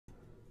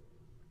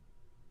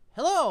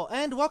Hello,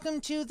 and welcome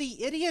to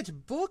the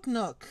Idiot Book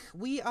Nook.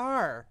 We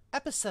are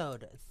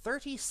episode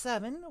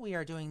 37. We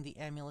are doing the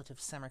Amulet of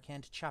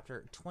Samarkand,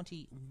 chapter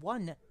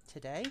 21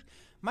 today.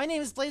 My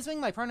name is Blazewing.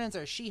 My pronouns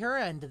are she, her,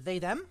 and they,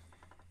 them.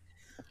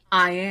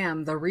 I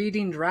am the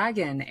Reading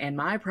Dragon, and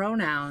my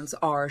pronouns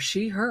are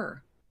she,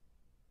 her.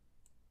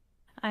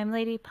 I'm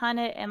Lady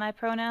Punnet, and my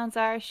pronouns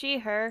are she,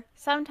 her,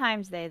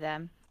 sometimes they,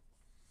 them.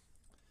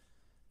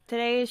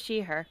 Today is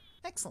she, her.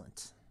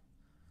 Excellent.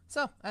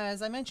 So,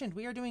 as I mentioned,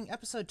 we are doing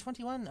episode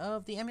 21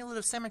 of The Amulet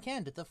of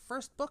Samarkand, the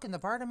first book in the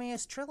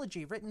Bartimaeus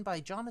Trilogy, written by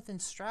Jonathan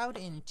Stroud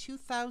in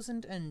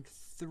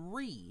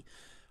 2003.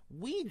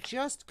 We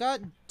just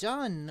got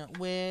done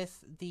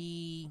with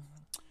the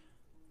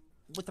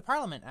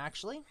Parliament,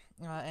 actually,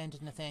 and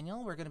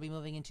Nathaniel. We're going to be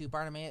moving into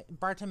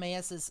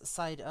Bartimaeus'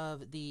 side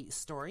of the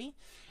story.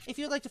 If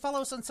you would like to follow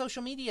us on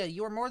social media,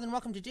 you are more than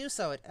welcome to do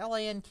so at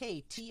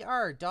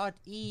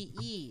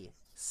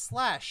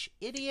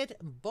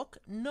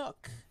lanktr.ee/idiotbooknook.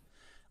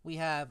 We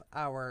have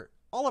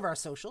all of our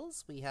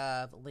socials. We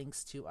have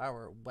links to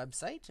our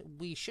website.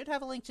 We should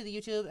have a link to the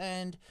YouTube,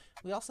 and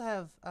we also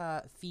have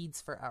feeds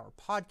for our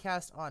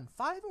podcast on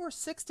 5 or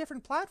 6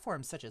 different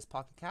platforms, such as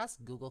Pocket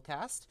Cast, Google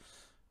Cast,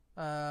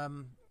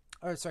 Google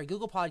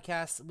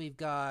Podcasts. We've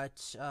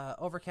got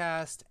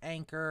Overcast,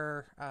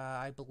 Anchor.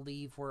 I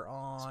believe we're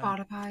on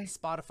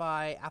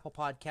Spotify, Apple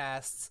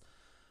Podcasts.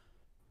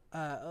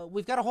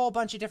 We've got a whole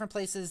bunch of different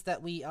places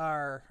that we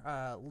are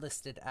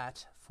listed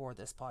at for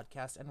this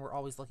podcast, and we're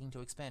always looking to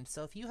expand.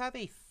 So if you have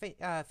a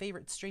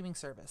favorite streaming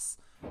service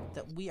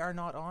that we are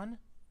not on,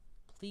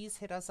 please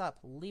hit us up.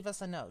 Leave us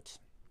a note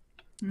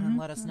and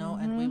let us know,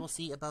 and we will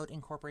see about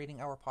incorporating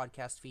our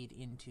podcast feed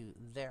into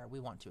there. We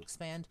want to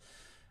expand,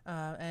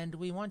 and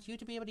we want you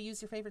to be able to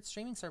use your favorite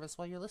streaming service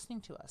while you're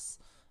listening to us.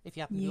 If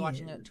you happen to be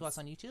watching it to us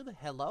on YouTube,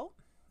 hello.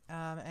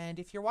 And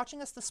if you're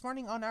watching us this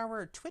morning on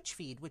our Twitch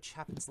feed, which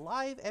happens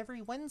live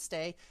every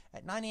Wednesday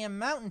at 9 a.m.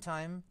 Mountain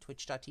Time,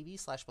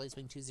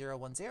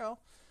 twitch.tv/blazewing2010,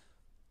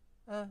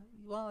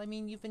 well, I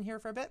mean, you've been here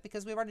for a bit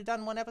because we've already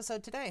done one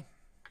episode today.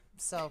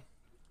 So,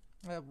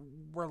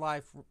 we're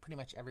live pretty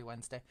much every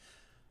Wednesday.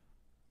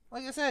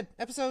 Like I said,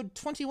 episode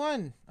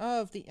 21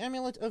 of The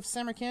Amulet of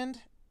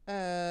Samarkand,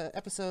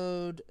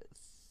 chapter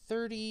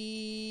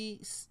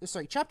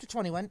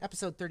 21,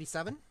 episode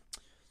 37.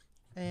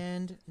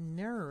 And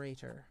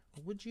narrator,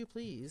 would you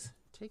please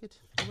take it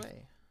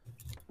away?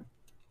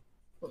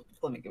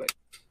 Let me get my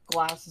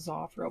glasses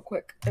off real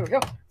quick. There we go.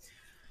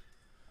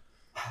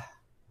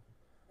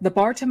 The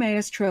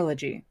Bartimaeus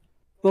Trilogy,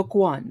 Book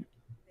 1,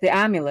 The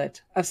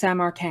Amulet of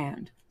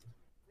Samarkand.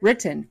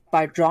 Written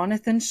by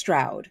Jonathan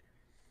Stroud.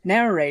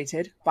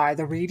 Narrated by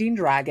the Reading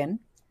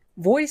Dragon.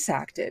 Voice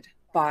acted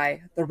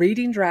by the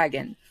Reading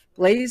Dragon,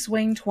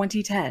 Blazewing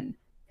 2010,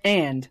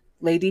 and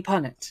Lady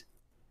Punnet.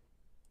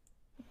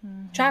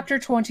 Chapter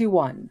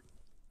 21,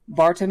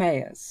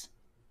 Bartimaeus.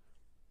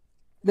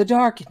 The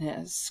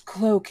darkness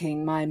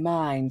cloaking my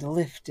mind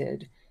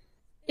lifted.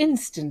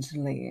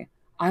 Instantly,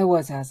 I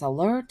was as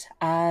alert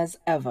as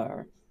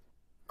ever.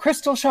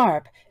 Crystal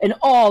sharp in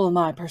all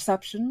my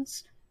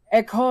perceptions,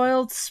 a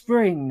coiled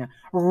spring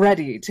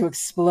ready to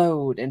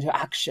explode into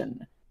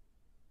action.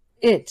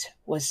 It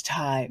was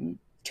time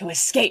to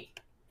escape.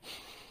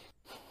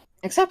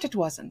 Except it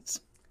wasn't.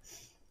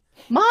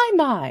 My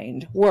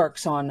mind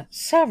works on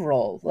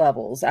several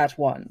levels at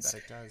once. That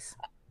it does.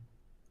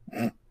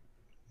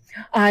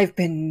 I've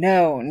been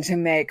known to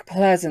make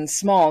pleasant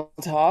small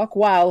talk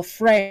while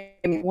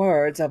framing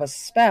words of a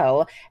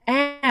spell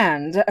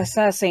and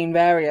assessing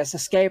various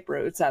escape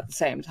routes at the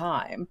same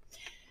time.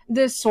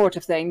 This sort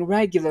of thing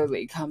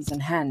regularly comes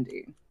in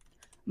handy.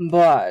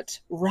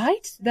 But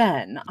right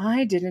then,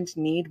 I didn't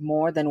need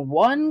more than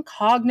one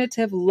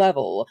cognitive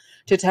level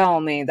to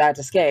tell me that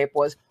escape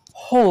was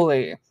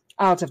wholly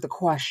out of the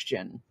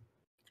question.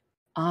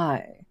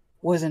 I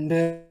was in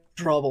big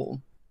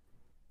trouble.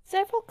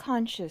 Several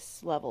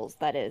conscious levels,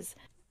 that is.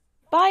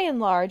 By and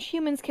large,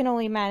 humans can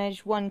only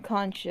manage one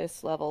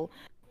conscious level,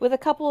 with a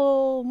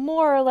couple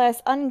more or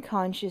less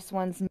unconscious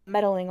ones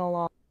meddling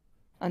along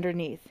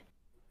underneath.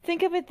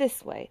 Think of it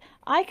this way.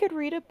 I could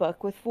read a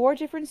book with 4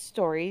 different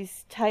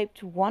stories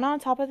typed one on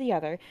top of the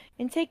other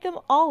and take them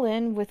all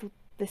in with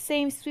the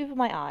same sweep of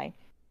my eye.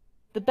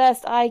 The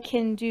best I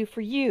can do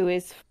for you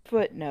is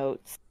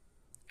footnotes.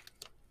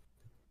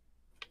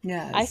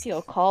 Yes. I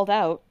feel called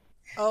out.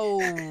 Oh,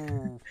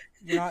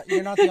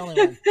 you're not the only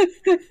one.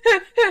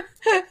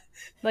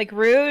 Like,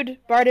 rude,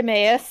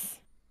 Bartimaeus.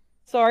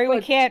 Sorry,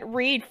 we can't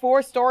read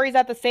 4 stories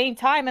at the same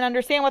time and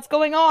understand what's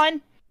going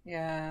on.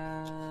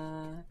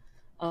 Yeah.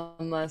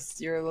 Unless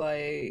you're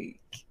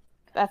like...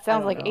 That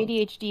sounds like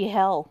ADHD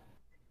hell.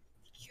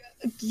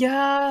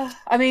 Yeah,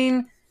 I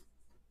mean...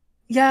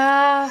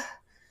 Yeah...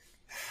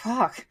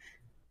 Fuck.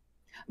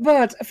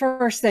 But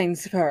first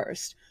things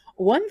first.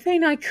 One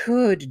thing I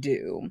could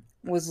do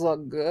was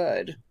look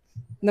good.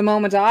 The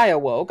moment I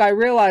awoke, I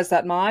realized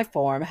that my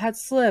form had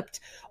slipped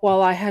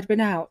while I had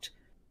been out.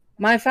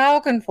 My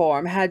falcon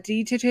form had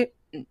deteriorized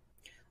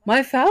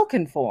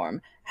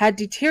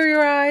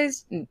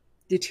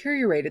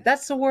deteriorated.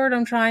 That's the word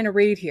I'm trying to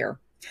read here.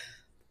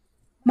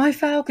 My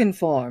falcon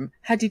form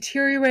had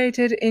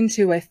deteriorated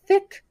into a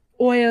thick,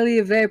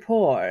 oily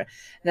vapor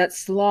that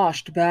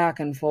sloshed back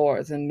and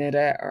forth in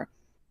midair,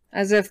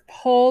 as if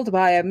pulled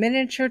by a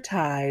miniature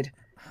tide.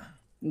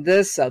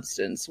 This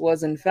substance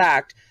was, in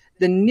fact,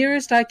 the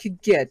nearest I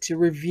could get to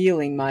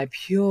revealing my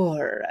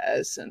pure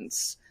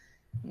essence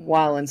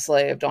while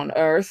enslaved on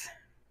Earth.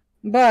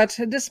 But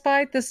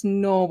despite its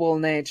noble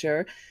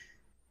nature,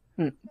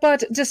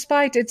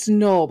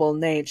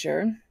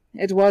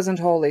 it wasn't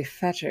wholly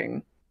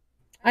fetching.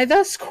 I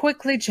thus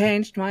quickly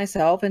changed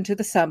myself into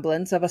the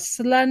semblance of a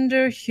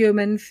slender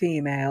human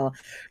female,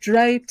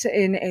 draped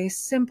in a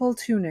simple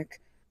tunic,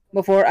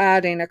 before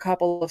adding a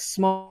couple of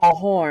small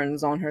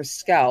horns on her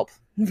scalp,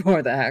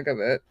 for the heck of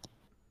it.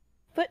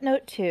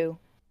 Footnote 2.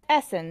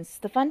 Essence,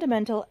 the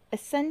fundamental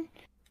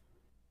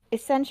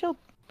essential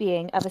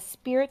being of a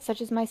spirit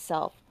such as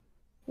myself,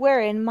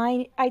 wherein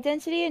my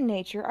identity and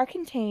nature are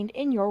contained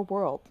in your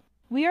world.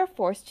 We are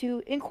forced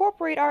to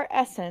incorporate our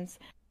essence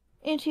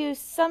into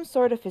some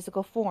sort of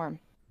physical form.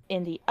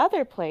 In the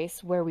other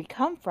place where we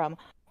come from,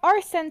 our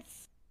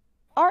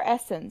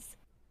essence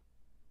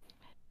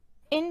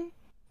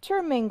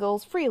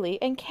intermingles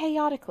freely and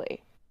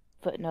chaotically.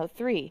 Footnote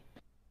 3.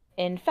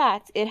 In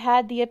fact, it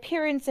had the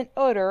appearance and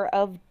odor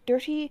of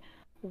dirty,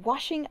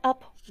 washing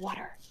up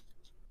water.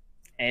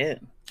 Ew.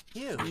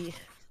 Ew.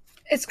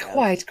 It's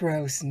quite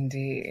gross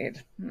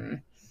indeed.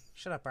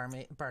 Shut up,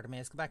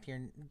 Bartimaeus. Go back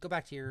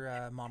to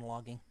your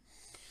monologuing.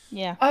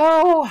 Yeah.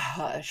 Oh,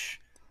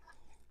 hush.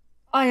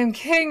 I am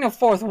king of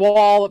fourth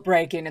wall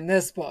breaking in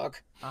this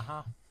book.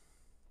 Uh-huh.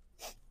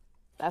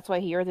 That's why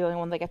you're the only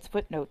one that gets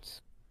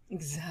footnotes.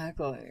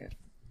 Exactly.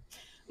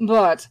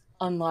 But,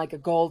 unlike a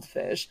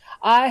goldfish,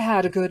 I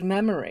had a good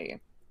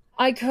memory.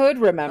 I could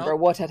remember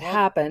what had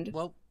happened.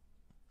 Well,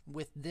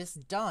 with this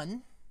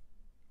done,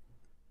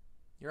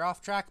 you're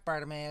off track,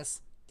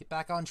 Bartimaeus. Get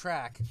back on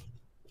track.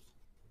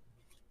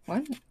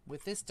 What?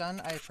 With this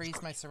done, I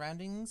appraised my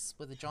surroundings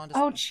with a jaundiced...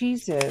 Oh,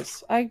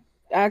 Jesus. I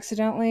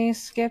accidentally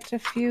skipped a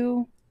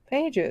few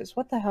pages.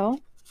 What the hell?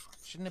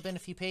 Shouldn't have been a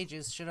few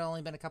pages. Should have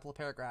only been a couple of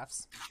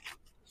paragraphs.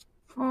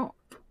 Oh,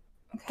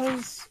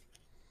 because...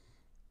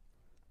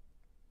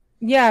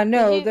 Yeah,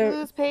 no. Did you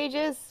lose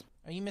pages?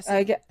 Are you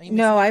missing?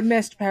 No, I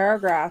missed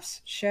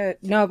paragraphs. Shit.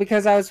 No,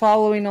 because I was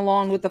following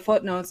along with the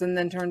footnotes and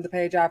then turned the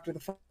page after the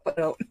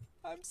footnote.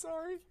 I'm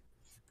sorry.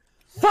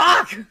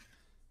 Fuck!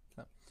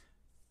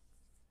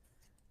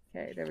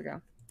 Okay, there we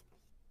go.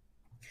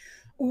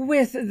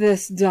 With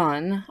this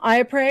done, I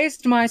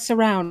appraised my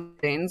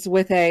surroundings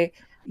with a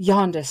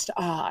jaundiced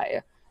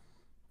eye.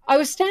 I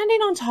was standing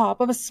on top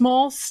of a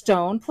small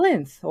stone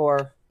plinth,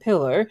 or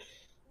pillar,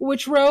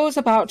 which rose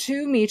about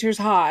 2 meters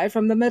high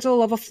from the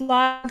middle of a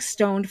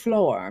flagstoned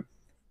floor.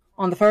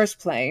 On the first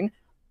plane,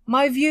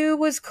 my view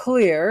was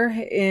clear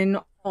in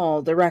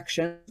all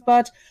directions,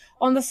 but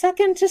on the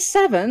second to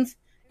seventh,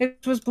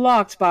 it was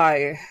blocked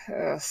by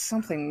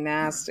something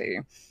nasty.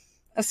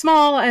 A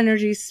small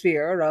energy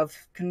sphere of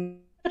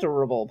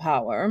considerable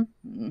power.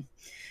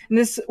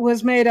 This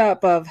was made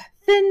up of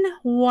thin,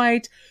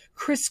 white,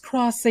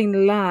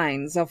 crisscrossing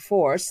lines of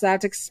force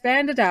that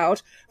expanded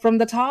out from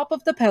the top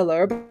of the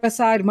pillar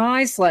beside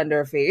my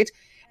slender feet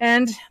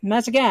and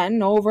met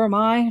again over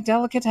my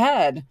delicate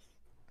head.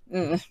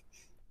 I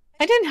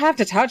didn't have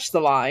to touch the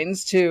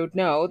lines to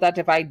know that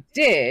if I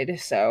did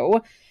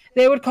so,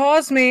 they would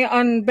cause me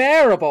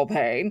unbearable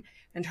pain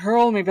and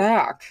hurl me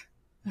back.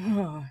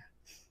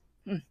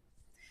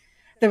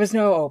 There was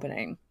no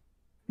opening,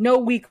 no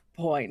weak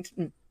point,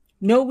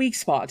 no weak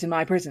spot in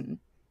my prison.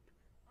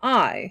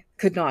 I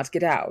could not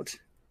get out.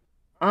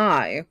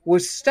 I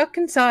was stuck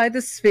inside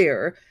the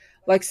sphere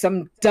like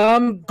some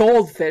dumb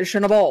goldfish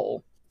in a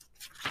bowl.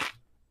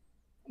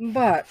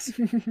 But,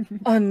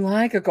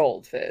 unlike a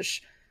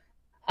goldfish,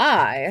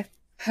 I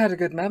had a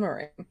good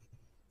memory.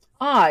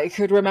 I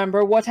could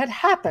remember what had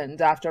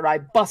happened after I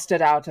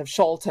busted out of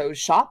Sholto's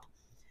shop.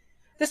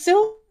 The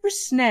silver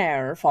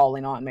snare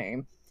falling on me,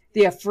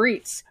 the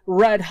Ifrit's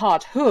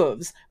red-hot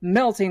hooves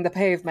melting the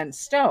pavement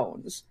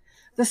stones,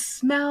 the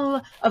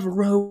smell of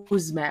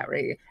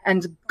rosemary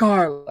and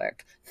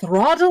garlic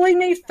throttling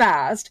me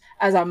fast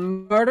as a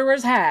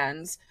murderer's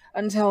hands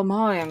until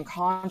my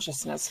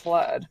unconsciousness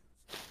fled.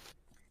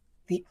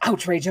 The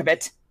outrage of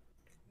it!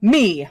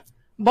 Me,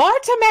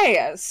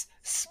 Bartimaeus,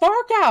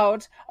 spark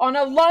out on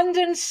a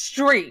London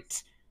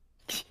street!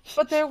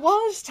 But there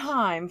was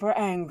time for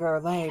anger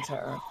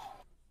later.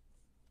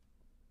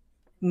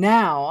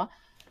 Now,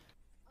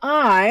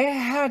 I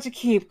had to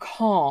keep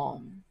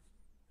calm.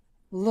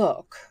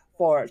 Look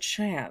for a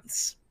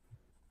chance.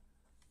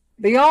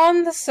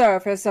 Beyond the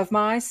surface of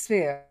my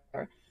sphere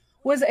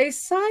was a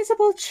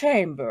sizable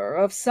chamber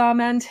of some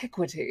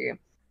antiquity.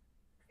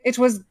 It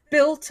was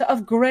built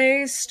of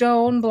grey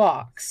stone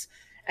blocks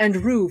and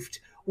roofed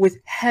with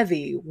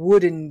heavy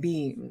wooden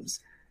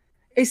beams.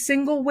 A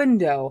single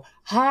window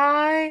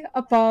high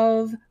up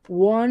on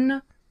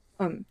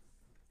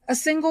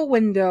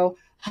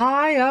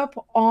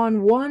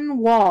one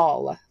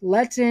wall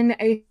let in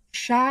a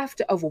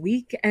shaft of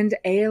weak and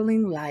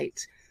ailing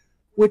light,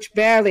 which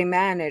barely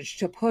managed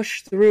to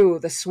push through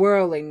the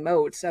swirling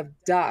motes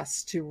of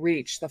dust to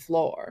reach the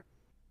floor.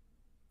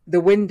 The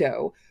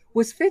window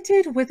was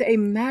fitted with a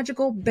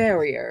magical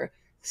barrier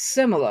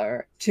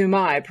similar to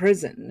my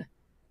prison.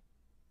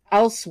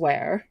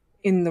 Elsewhere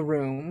in the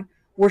room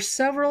were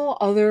several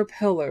other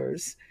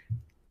pillars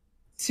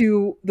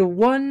to the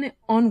one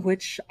on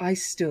which I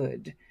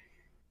stood.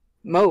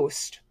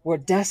 Most were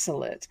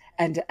desolate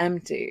and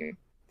empty,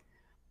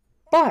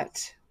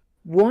 but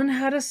one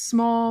had a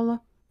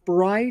small,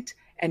 bright,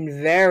 and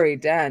very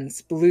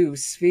dense blue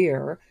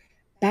sphere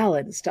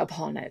balanced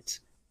upon it.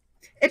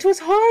 It was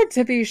hard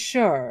to be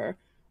sure,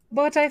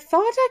 but I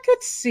thought I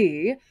could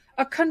see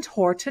a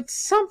contorted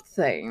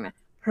something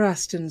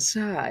pressed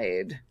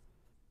inside.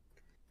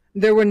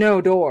 There were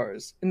no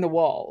doors in the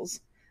walls,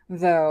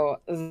 though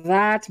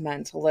that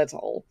meant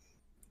little.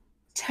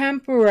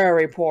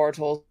 Temporary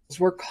portals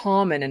were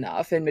common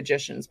enough in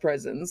magicians'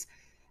 prisons.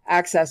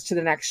 Access to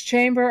the next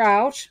chamber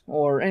out,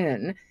 or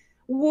in,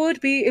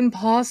 would be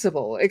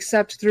impossible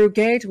except through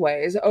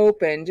gateways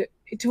opened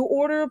to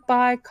order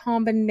by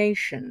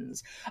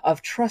combinations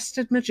of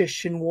trusted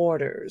magician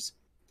warders.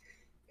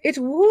 It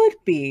would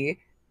be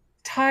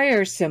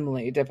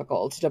tiresomely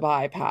difficult to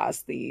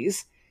bypass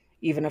these,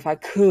 even if I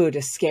could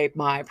escape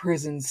my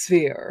prison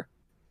sphere.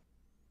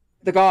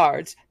 The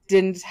guards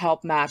didn't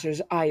help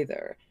matters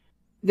either.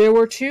 There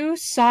were two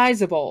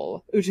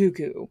sizable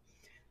utuku,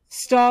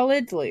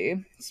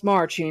 stolidly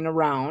marching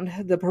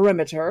around the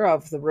perimeter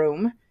of the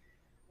room.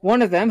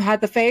 One of them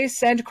had the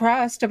face and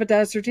crest of a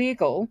desert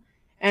eagle,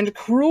 and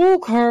cruel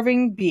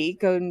curving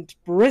beak and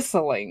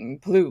bristling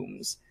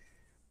plumes.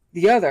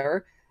 The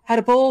other had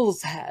a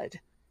bull's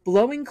head,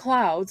 blowing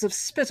clouds of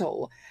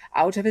spittle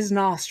out of his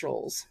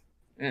nostrils.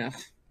 Ugh.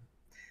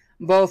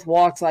 Both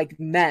walked like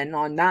men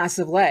on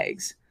massive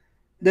legs,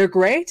 their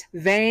great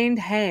veined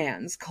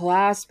hands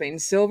clasping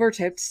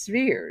silver-tipped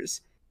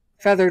spears.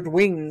 Feathered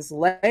wings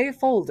lay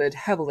folded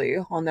heavily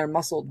on their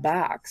muscled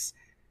backs.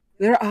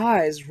 Their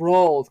eyes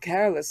rolled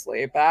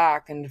carelessly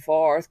back and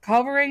forth,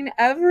 covering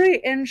every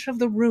inch of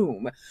the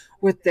room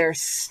with their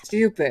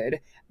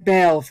stupid,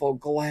 baleful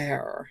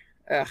glare.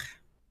 Ugh.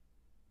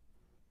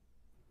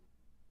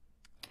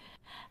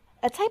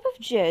 A type of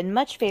jinn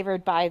much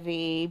favored by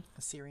the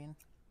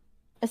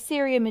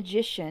Assyrian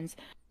magicians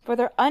for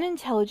their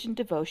unintelligent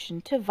devotion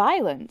to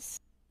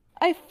violence.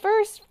 I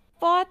first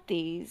fought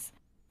these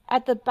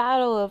at the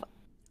Battle of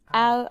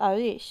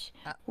Al-Arish,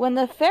 when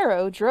the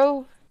pharaoh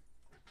drove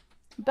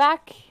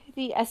back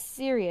the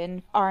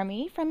Assyrian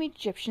army from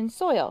Egyptian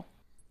soil.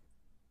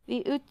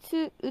 The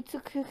Utuku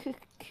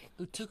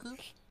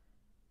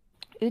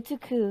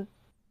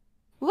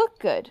look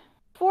good.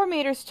 4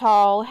 meters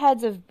tall,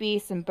 heads of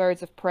beasts and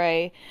birds of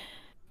prey,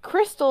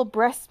 crystal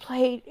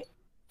breastplate,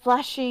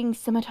 flashing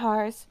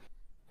scimitars,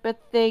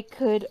 but they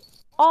could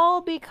all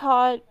be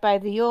caught by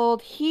the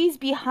old "he's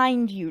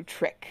behind you"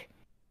 trick.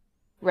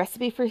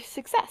 Recipe for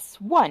success: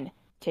 1.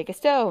 Take a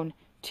stone.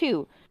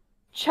 2.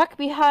 Chuck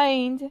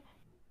behind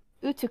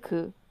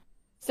Utuku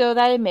so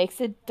that it makes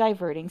a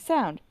diverting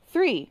sound.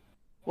 3.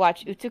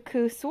 Watch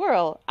Utuku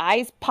swirl,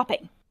 eyes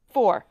popping.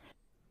 4.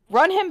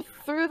 Run him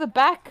through the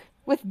back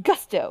with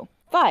gusto.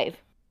 5.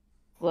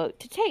 Float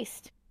to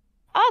taste.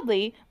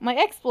 Oddly, my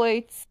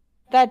exploits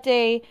that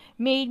day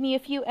made me a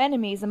few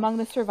enemies among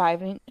the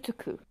surviving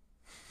Utuku.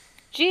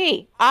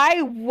 Gee,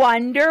 I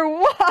wonder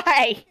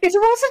why! It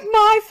wasn't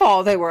my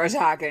fault they were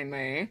attacking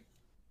me.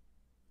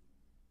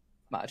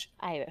 Much.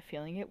 I have a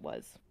feeling it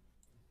was.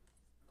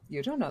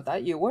 You don't know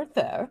that. You weren't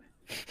there.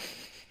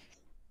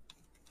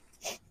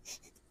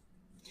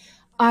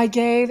 I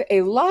gave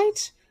a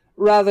light,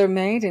 rather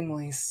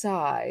maidenly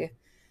sigh.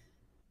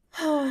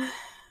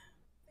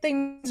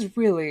 Things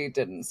really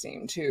didn't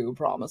seem too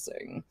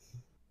promising.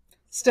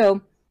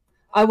 Still,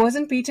 I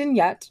wasn't beaten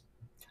yet.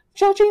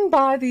 Judging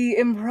by the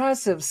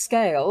impressive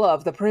scale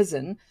of the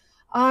prison,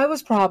 I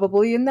was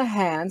probably in the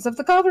hands of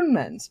the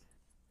government.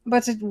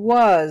 But it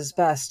was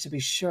best to be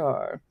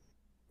sure.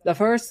 The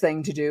first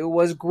thing to do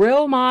was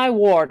grill my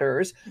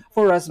warders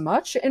for as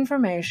much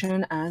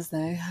information as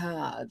they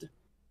had.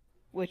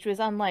 Which was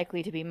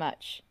unlikely to be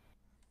much.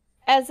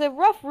 As a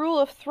rough rule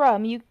of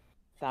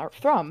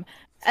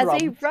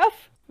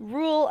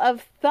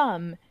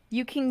thumb,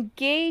 you can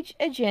gauge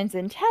a jinn's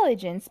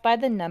intelligence by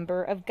the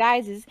number of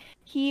guises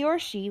he or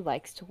she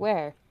likes to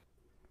wear.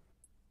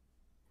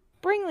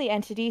 Bringly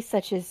entities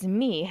such as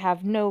me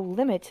have no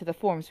limit to the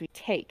forms we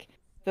take.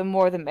 The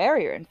more the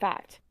merrier, in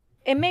fact.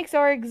 It makes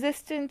our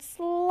existence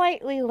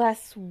slightly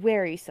less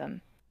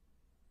wearisome.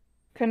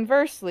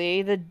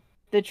 Conversely,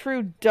 the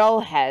true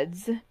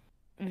dullheads,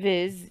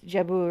 viz.,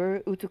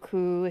 Jabur,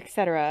 Utuku,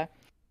 etc.,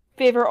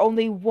 favor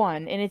only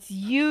one, and it's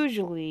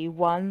usually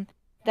one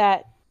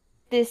that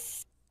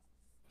is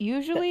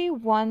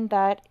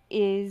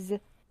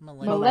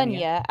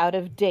millennia out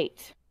of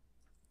date.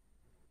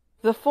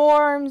 The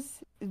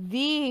forms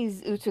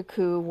these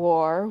Utuku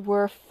wore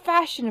were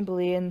fashionable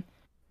in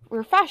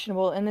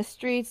the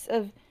streets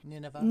of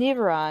Nineveh.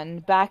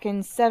 Nibiron, back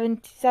in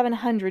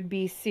 700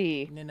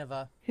 BC.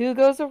 Nineveh. Who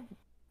goes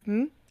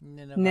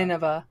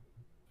Nineveh.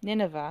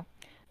 Nineveh,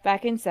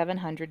 back in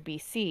 700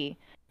 BC.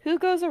 Who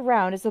goes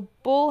around as a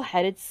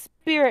bull-headed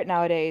spirit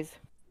nowadays?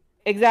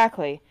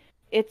 Exactly.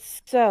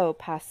 It's so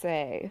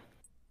passé.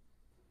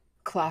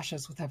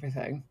 Clashes with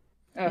everything.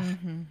 Ugh.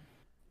 Mm-hmm.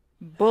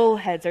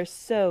 Bullheads are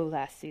so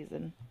last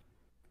season.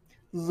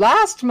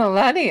 Last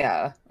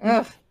millennia.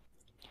 Ugh.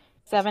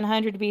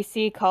 700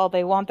 BC called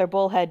they want their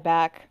bullhead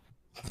back.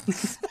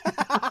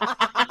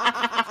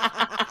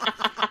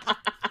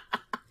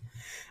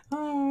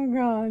 Oh,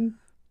 God.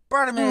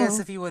 Bartimaeus,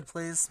 if you would,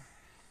 please.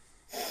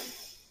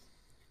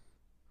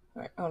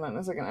 All right, hold on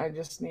a second. I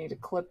just need to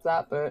clip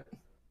that bit.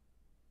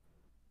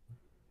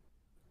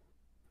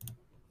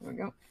 There we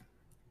go.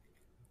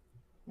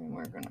 And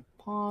we're going to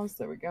pause.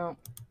 There we go.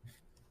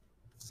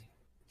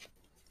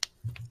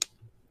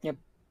 Yep.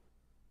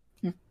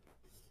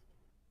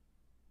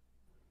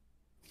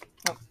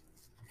 Oh,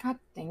 God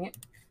dang it.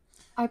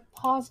 I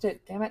paused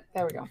it. Damn it.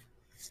 There we go.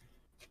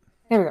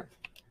 There we go.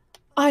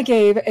 I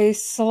gave a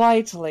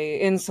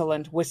slightly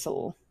insolent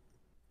whistle.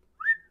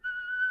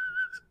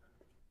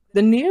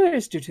 The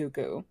nearest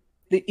Utuku,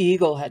 the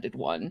eagle-headed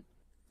one,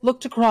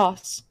 looked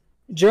across,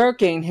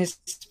 jerking his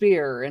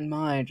spear in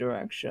my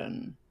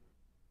direction.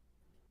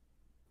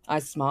 I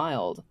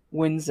smiled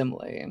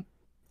winsomely.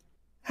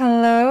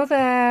 Hello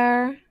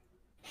there.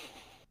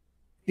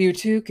 The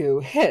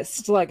Utuku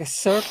hissed like a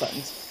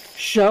serpent,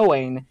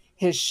 showing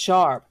his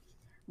sharp,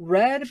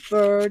 red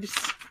bird's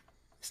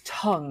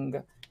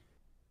tongue.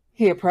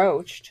 He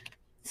approached,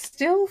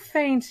 still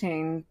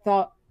feigning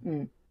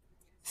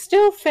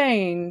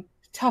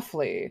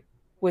toughly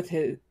with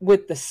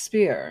the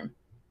spear.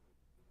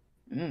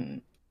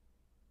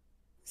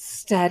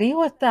 Steady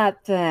with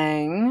that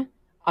thing,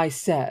 I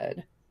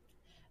said.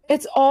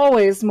 It's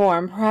always more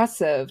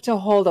impressive to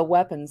hold a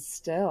weapon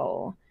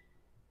still.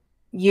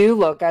 You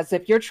look as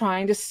if you're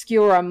trying to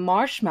skewer a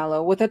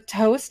marshmallow with a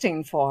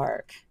toasting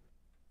fork.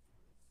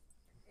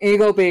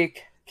 Eaglebeak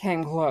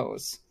came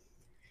close.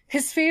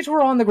 His feet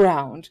were on the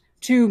ground,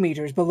 2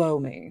 meters below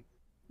me.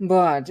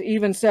 But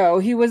even so,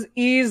 he was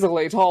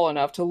easily tall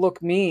enough to look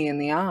me in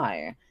the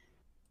eye.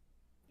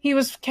 He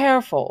was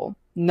careful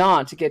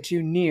not to get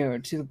too near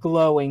to the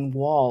glowing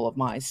wall of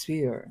my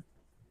spear.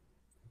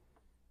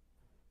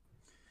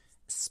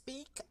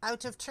 Speak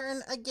out of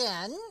turn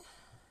again.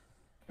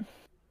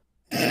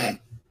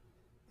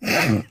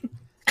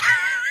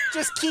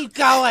 Just keep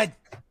going.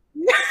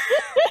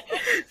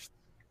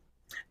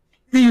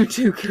 The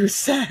Utuku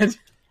said.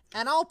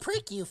 And I'll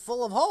prick you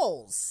full of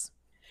holes.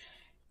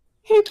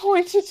 He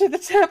pointed to the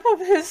tip of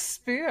his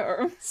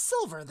spear.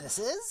 Silver this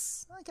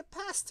is. I could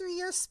pass through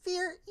your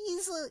spear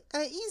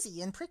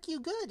easy and prick you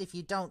good if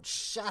you don't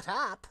shut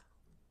up.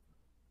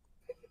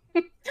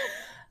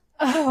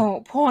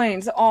 Oh,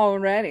 point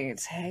already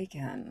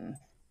taken.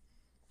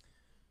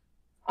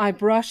 I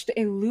brushed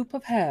a loop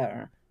of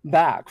hair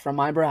back from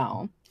my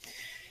brow.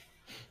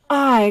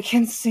 I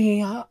can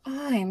see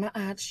I'm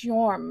at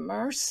your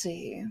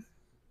mercy.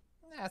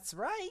 That's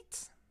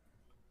right.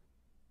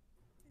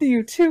 The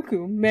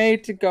Utuku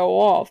made to go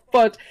off,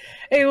 but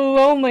a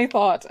lonely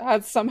thought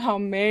had somehow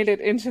made it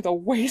into the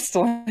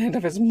wasteland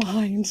of his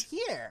mind.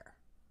 Here.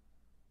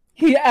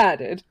 He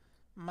added.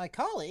 My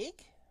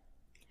colleague.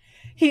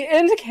 He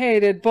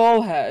indicated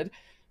Bullhead,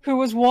 who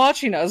was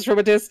watching us from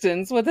a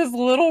distance with his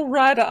little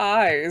red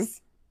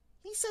eyes.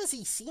 He says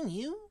he's seen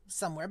you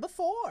somewhere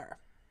before.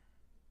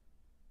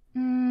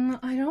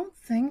 I don't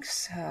think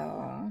so.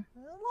 A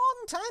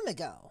long time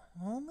ago.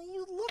 Only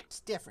you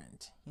looked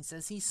different. He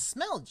says he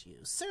smelled you,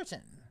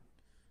 certain.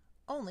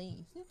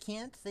 Only he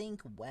can't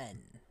think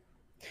when.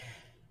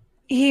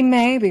 He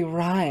may be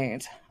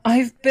right.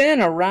 I've been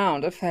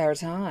around a fair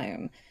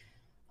time.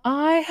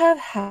 I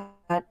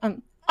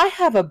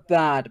have a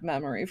bad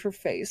memory for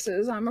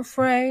faces, I'm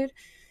afraid.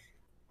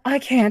 I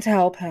can't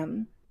help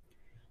him.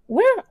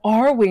 Where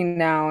are we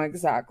now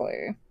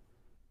exactly?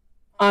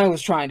 I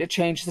was trying to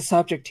change the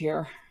subject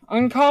here,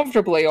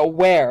 uncomfortably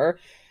aware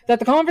that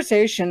the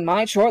conversation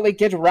might shortly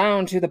get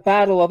around to the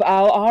Battle of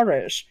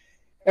Al-Arish,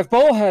 if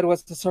Bullhead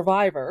was the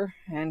survivor,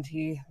 and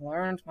he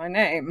learned my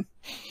name.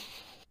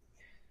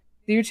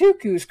 The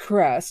Utuku's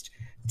crest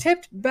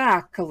tipped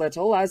back a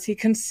little as he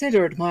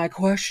considered my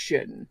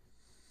question.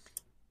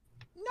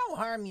 No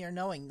harm your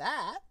knowing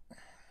that,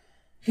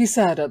 he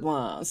said at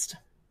last.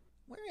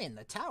 We're in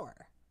the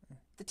tower.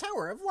 The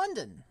Tower of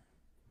London.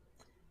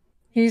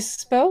 He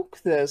spoke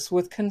this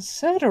with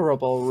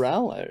considerable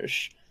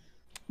relish,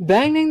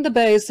 banging the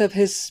base of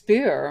his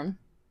spear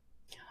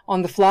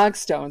on the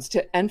flagstones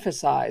to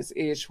emphasize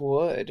each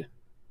word.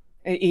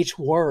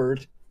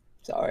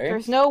 Sorry.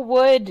 There's no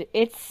wood,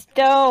 it's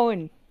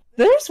stone.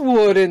 There's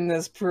wood in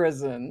this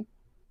prison.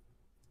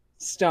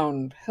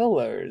 Stone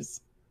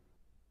pillars.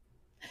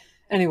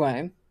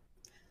 Anyway.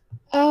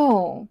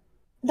 Oh,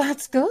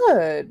 that's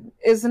good,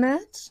 isn't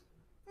it?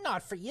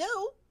 Not for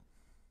you.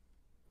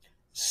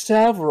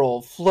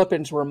 Several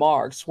flippant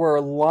remarks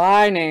were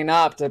lining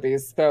up to be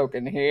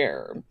spoken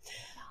here.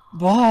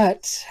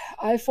 But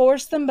I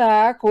forced them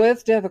back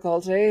with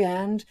difficulty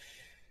and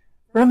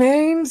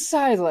remained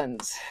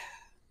silent.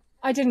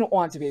 I didn't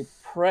want to be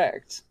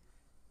pricked.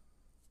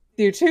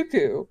 The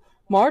Utuku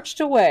marched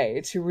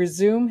away to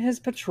resume his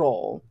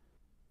patrol,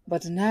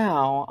 but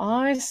now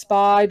I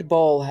spied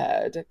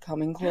Bullhead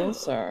coming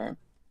closer,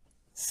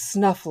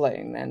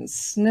 snuffling and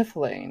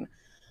sniffling,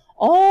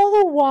 all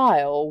the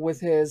while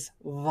with his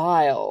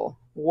vile,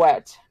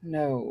 wet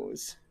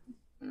nose.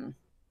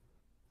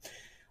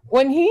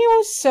 When he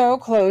was so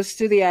close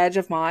to the edge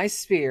of my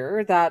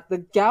spear that the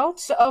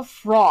gouts of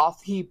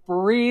froth he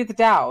breathed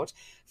out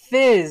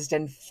fizzed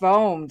and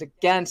foamed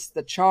against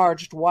the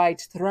charged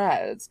white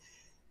threads,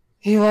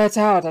 he let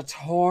out a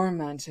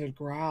tormented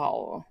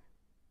growl.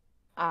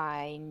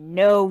 "I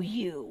know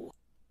you,"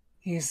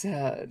 he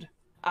said.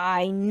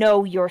 "I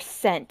know your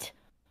scent.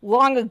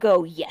 Long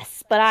ago,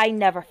 yes, but I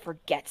never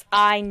forget.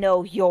 I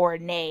know your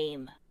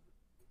name."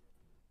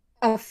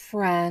 A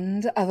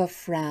friend of a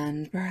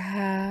friend,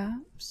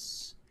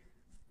 perhaps?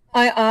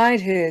 I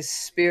eyed his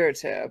spear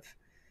tip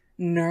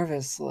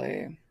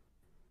nervously.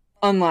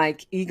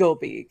 Unlike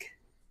Eaglebeak,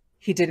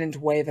 he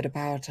didn't wave it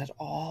about at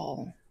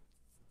all.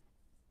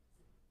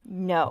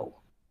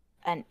 "No,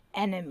 an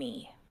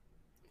enemy."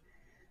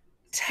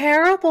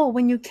 Terrible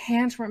when you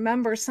can't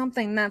remember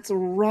something that's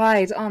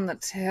right on the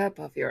tip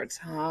of your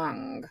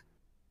tongue,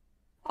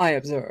 I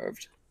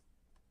observed.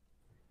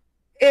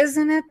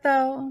 Isn't it,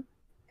 though?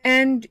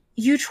 And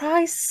you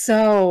try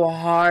so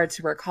hard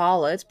to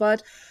recall it,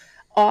 but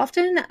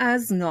often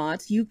as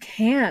not, you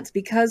can't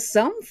because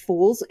some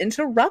fool's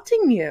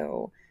interrupting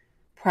you,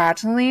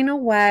 prattling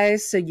away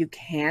so you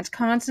can't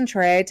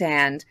concentrate,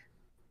 and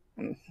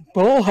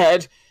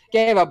Bullhead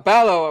gave a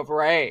bellow of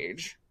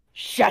rage.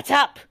 "Shut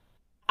up!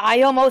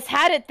 I almost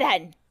had it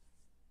then!"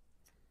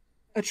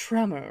 A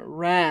tremor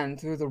ran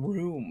through the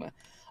room,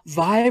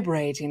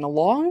 vibrating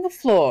along the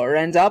floor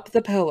and up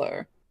the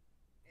pillar.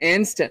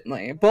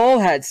 Instantly,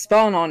 Bullhead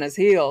spun on his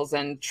heels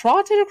and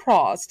trotted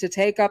across to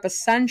take up a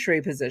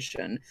sentry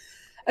position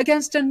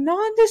against a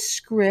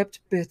nondescript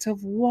bit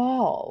of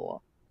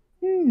wall.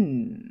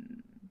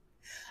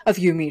 A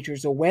few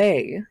meters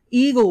away,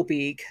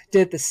 Eaglebeak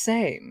did the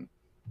same.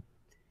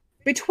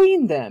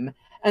 Between them,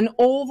 an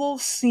oval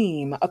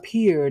seam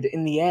appeared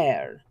in the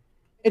air.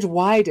 It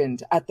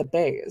widened at the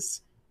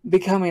base,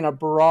 becoming a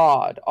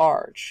broad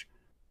arch.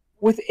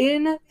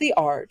 Within the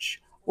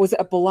arch was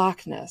a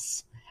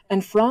blackness,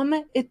 and from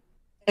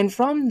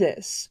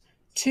this,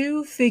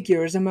 two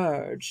figures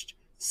emerged,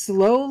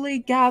 slowly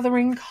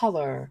gathering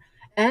color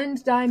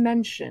and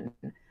dimension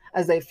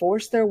as they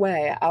forced their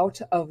way out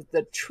of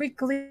the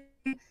treacly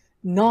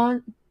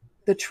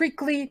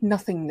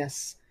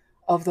nothingness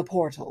of the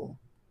portal.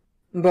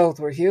 Both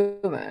were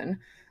human,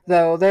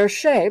 though their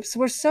shapes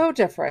were so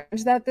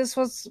different that this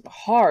was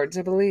hard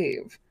to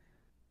believe.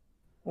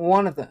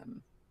 One of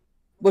them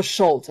was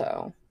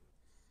Sholto.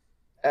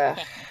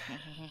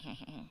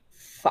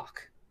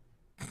 Fuck.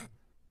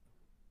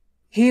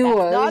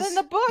 That's not in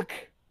the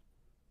book.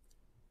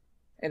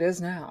 It is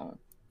now.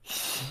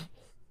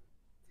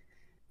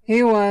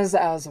 He was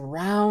as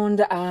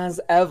round as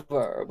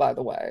ever, by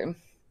the way,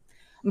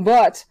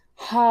 but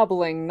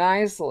hobbling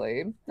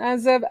nicely,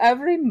 as if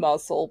every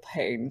muscle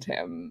pained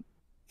him.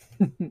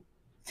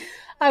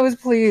 I was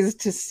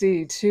pleased to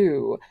see,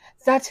 too,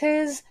 that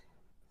his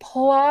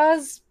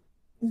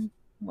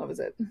what was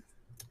it?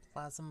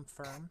 Plasm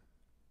firm.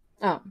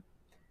 Oh.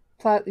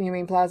 You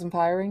mean plasm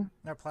firing?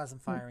 Or plasm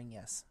firing,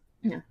 yes.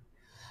 Yeah.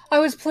 I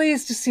was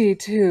pleased to see,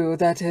 too,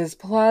 that his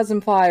plasm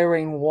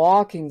firing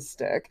walking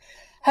stick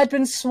had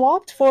been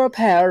swapped for a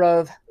pair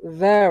of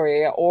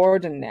very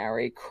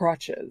ordinary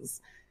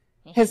crutches.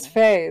 His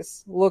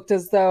face looked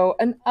as though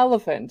an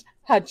elephant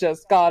had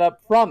just got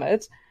up from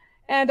it,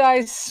 and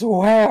I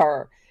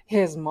swear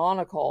his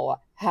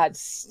monocle had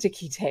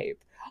sticky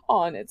tape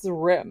on its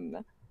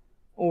rim.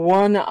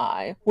 One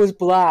eye was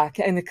black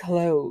and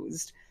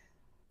closed.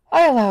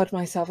 I allowed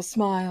myself a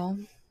smile.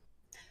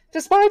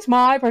 Despite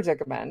my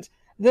predicament,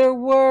 there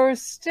were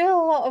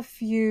still a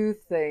few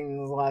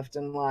things left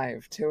in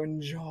life to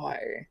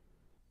enjoy.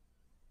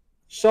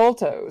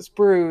 Sholto's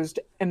bruised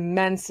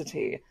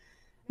immensity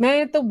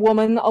made the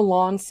woman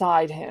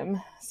alongside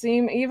him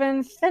seem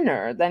even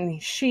thinner than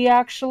she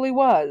actually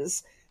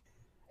was.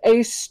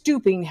 A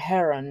stooping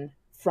heron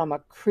from a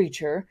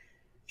creature,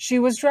 she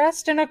was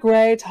dressed in a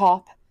gray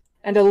top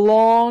and a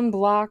long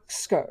black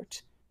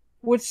skirt,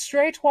 with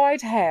straight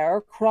white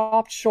hair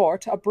cropped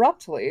short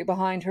abruptly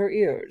behind her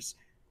ears.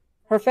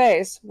 Her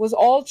face was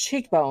all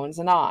cheekbones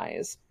and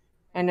eyes,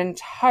 and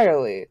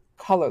entirely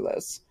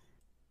colorless.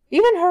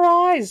 Even her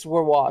eyes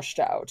were washed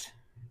out,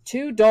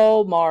 two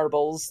dull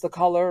marbles the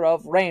color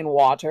of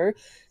rainwater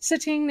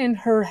sitting in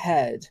her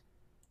head.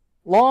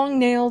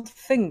 Long-nailed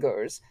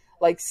fingers,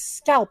 like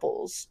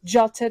scalpels,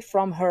 jutted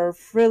from her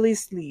frilly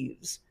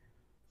sleeves.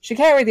 She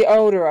carried the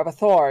odor of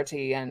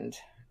authority and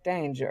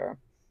danger.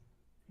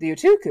 The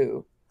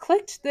Utuku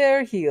clicked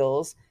their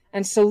heels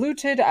and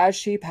saluted as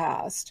she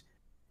passed,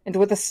 and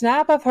with a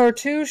snap of her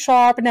two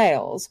sharp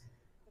nails,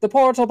 The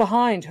portal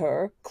behind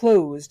her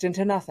closed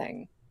into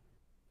nothing.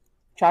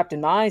 Trapped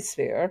in my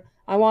sphere,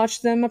 I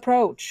watched them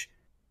approach,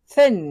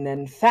 thin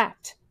and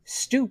fat,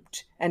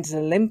 stooped and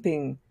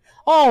limping.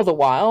 All the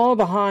while,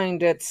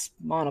 behind its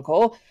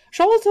monocle,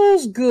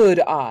 Sholto's good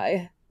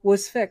eye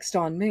was fixed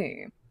on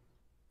me.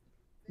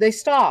 They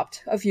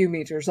stopped a few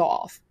meters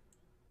off.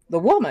 The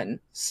woman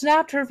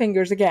snapped her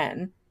fingers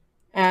again,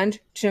 and,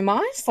 to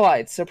my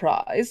slight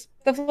surprise,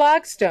 the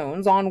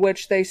flagstones on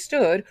which they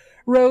stood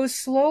rose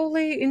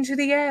slowly into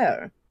the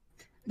air.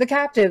 The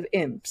captive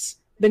imps,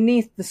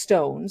 beneath the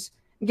stones,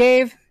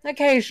 gave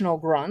occasional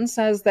grunts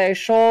as they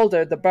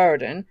shouldered the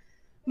burden,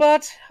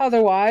 but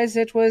otherwise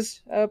it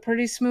was a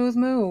pretty smooth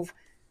move.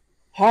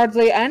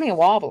 Hardly any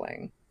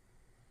wobbling.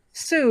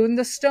 Soon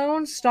the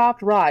stones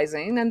stopped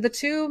rising, and the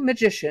two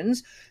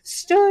magicians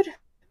stood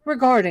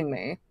regarding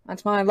me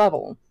at my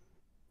level.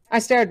 I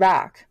stared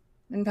back,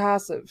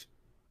 impassive.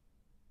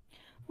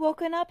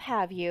 "Woken up,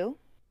 have you?"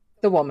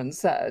 the woman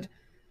said.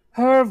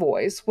 Her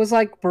voice was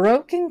like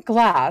broken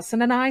glass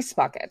in an ice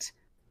bucket.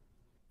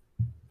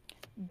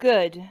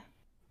 "Good.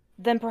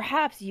 Then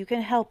perhaps you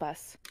can help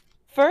us.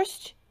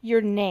 First,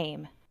 your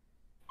name.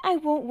 I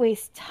won't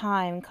waste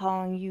time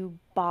calling you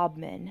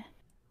Bobman.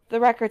 The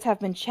records have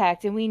been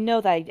checked, and we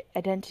know that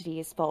identity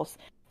is false.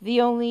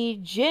 The only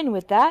djinn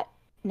with that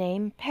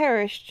name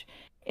perished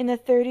in the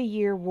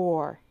 30-Year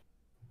War.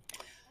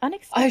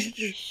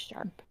 Unexpectedly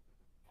sharp.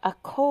 A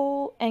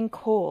coal and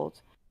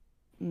cold.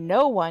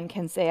 No one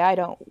can say I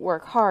don't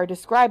work hard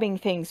describing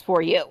things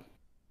for you."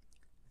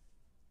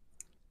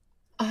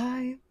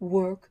 I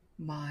work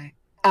my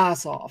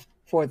ass off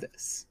for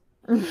this.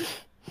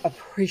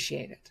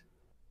 Appreciate it.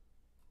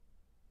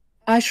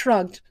 I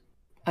shrugged.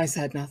 I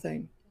said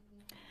nothing.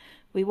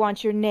 "We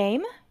want your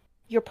name,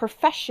 your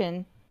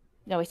profession.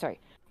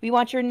 We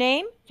want your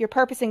name, your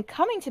purpose in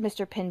coming to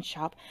Mr.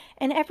 Pinchop,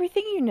 and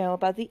everything you know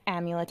about the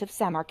Amulet of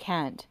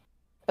Samarkand.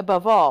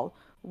 Above all,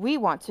 we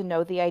want to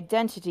know the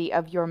identity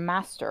of your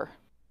master."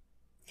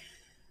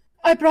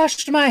 I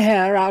brushed my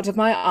hair out of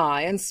my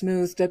eye and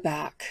smoothed it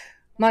back.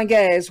 My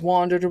gaze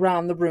wandered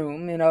around the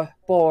room in a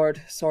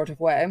bored sort of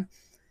way.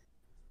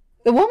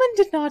 The woman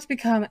did not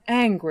become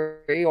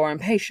angry or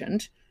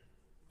impatient.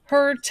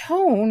 Her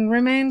tone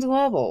remained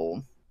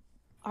level.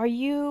 "Are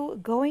you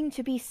going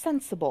to be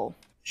sensible?"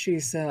 she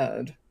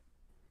said.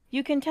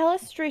 "You can tell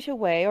us straight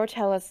away or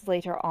tell us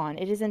later on.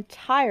 It is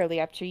entirely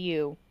up to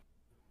you.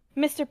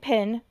 Mr.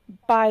 Pin,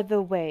 by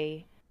the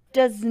way,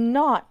 does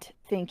not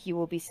think you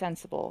will be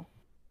sensible.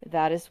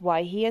 That is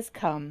why he has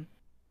come.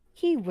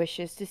 He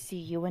wishes to see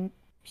you and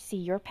see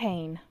your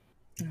pain."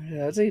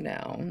 Does he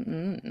now?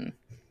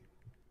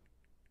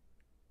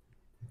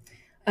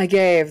 I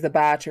gave the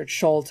battered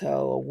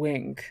Sholto a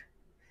wink.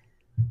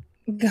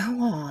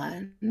 "Go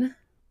on,"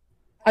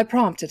 I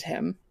prompted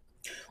him,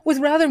 with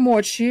rather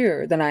more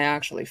cheer than I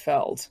actually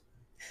felt.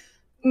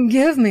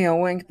 "Give me a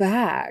wink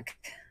back.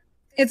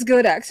 It's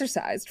good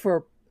exercise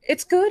for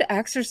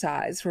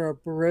a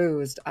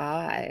bruised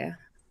eye."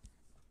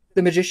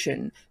 The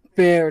magician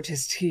bared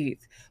his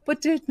teeth, but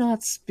did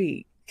not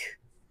speak.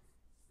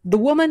 The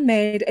woman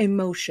made a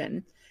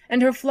motion,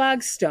 and her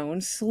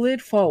flagstone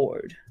slid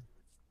forward.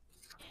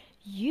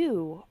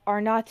 "You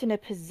are not in a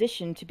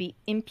position to be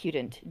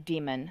impudent,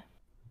 demon.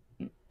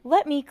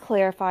 Let me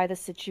clarify the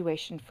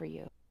situation for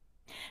you.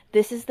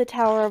 This is the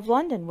Tower of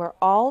London, where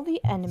all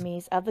the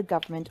enemies of the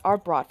government are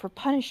brought for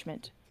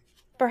punishment.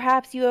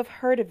 Perhaps you have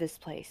heard of this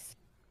place.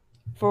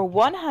 For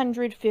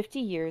 150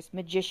 years,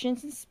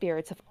 magicians and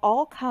spirits of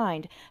all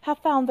kind have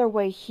found their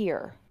way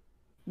here.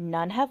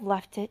 None have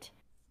left it,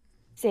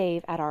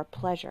 save at our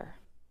pleasure.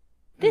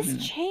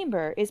 This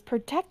chamber is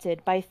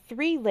protected by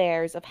 3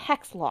 layers of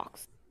hex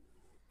locks.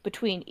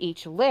 Between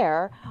each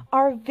layer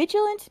are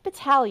vigilant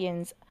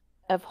battalions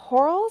of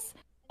Horals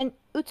and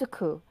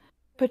Utaku,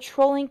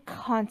 patrolling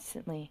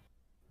constantly.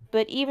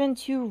 But even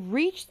to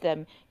reach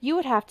them, you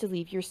would have to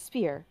leave your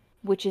sphere,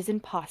 which is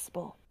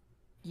impossible.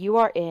 You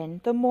are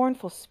in the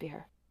mournful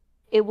sphere.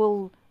 It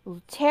will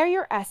tear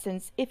your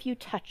essence if you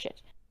touch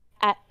it.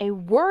 At a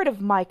word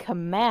of my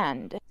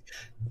command."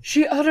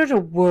 She uttered a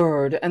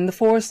word, and the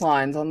force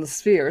lines on the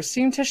sphere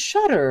seemed to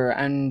shudder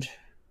and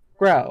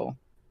grow.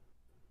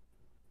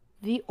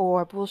 "The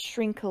orb will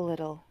shrink a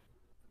little.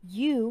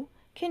 You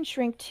can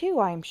shrink too,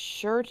 I'm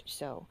sure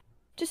so.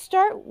 To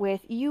start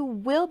with, you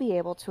will be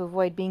able to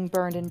avoid being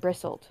burned and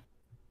bristled.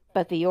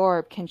 But the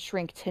orb can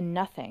shrink to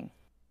nothing.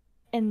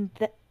 And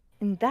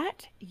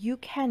that you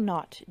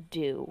cannot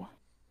do."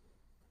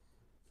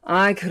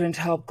 I couldn't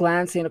help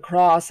glancing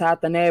across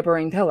at the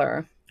neighboring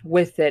pillar.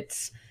 With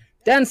its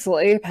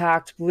densely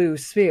packed blue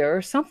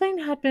sphere, something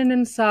had been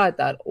inside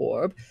that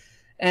orb,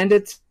 and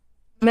its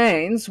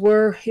remains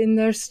were in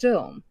there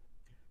still.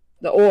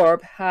 The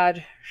orb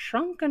had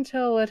shrunk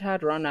until it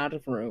had run out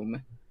of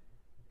room.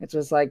 It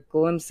was like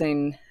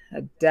glimpsing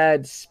a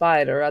dead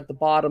spider at the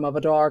bottom of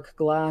a dark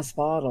glass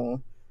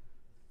bottle.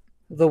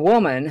 The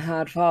woman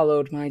had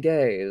followed my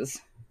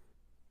gaze.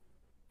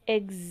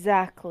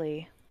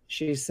 "Exactly,"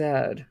 she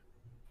said.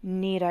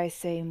 "Need I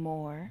say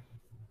more?"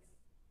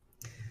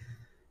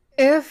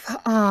 If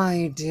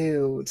I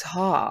do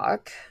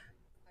talk,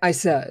 I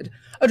said,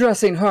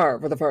 addressing her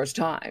for the first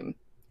time,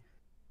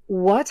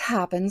 what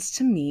happens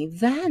to me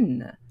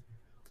then?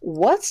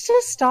 What's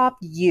to stop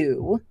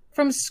you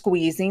from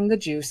squeezing the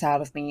juice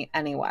out of me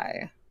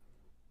anyway?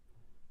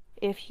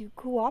 If you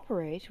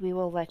cooperate, we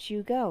will let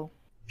you go,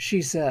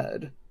 she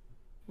said.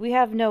 We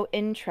have no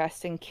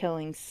interest in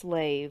killing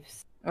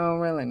slaves. Oh,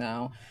 really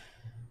now?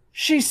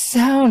 She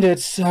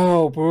sounded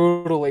so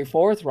brutally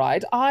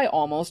forthright, I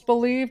almost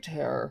believed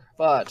her,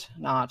 but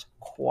not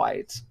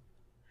quite.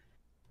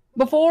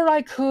 Before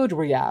I could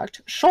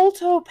react,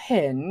 Sholto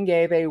Pin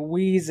gave a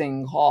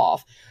wheezing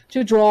cough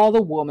to draw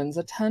the woman's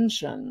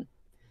attention.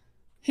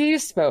 He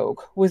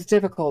spoke with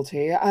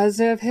difficulty, as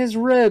if his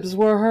ribs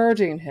were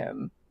hurting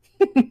him.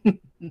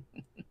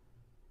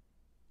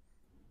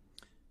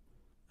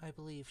 I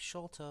believe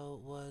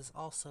Sholto was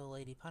also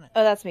Lady Punnet.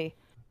 Oh, that's me.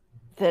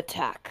 The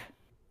attack,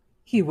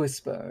 he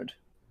whispered.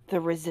 The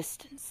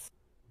resistance.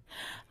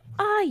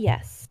 Ah,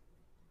 yes.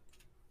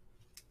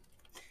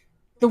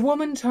 The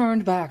woman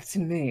turned back to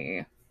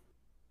me.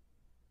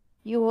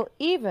 You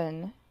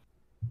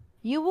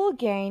will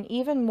gain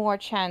even more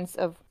chance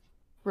of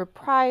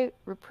reprieve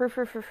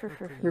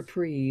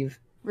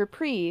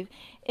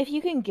if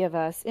you can give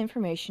us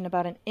information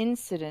about an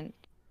incident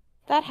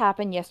that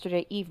happened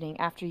yesterday evening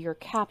after your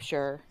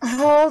capture.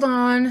 Hold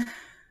on,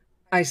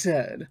 I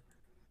said.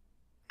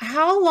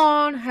 How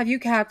long have you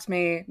kept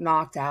me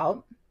knocked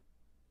out?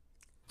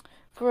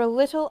 For a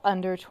little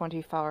under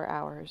 24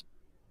 hours.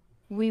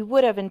 We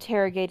would have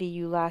interrogated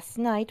you last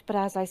night, but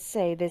as I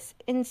say, this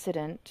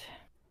incident...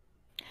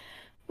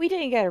 We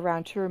didn't get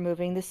around to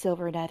removing the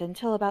silver net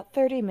until about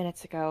 30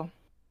 minutes ago.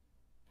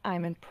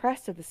 I'm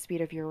impressed at the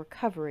speed of your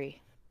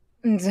recovery.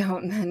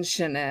 Don't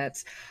mention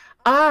it.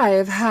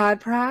 I've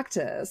had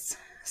practice.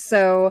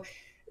 So,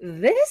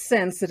 this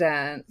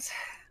incident...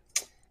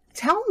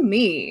 Tell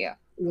me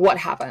what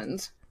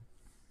happened.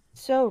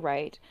 So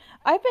right.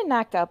 I've been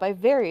knocked out by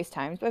various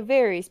times by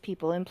various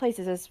people in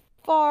places as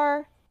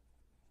far...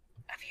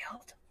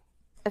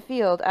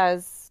 afield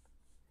as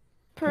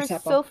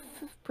Persephos,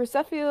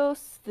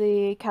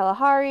 the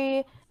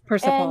Kalahari,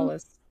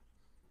 Persepolis,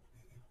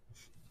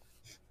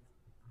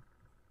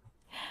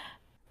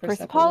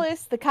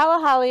 the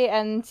Kalahari,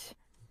 and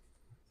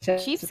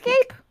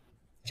Cheapskate?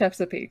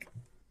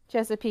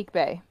 Chesapeake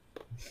Bay.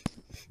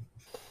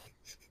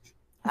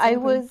 It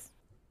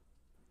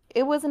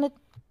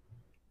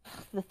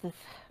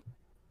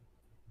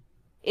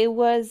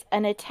was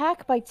an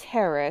attack by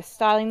terrorists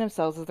styling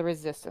themselves as the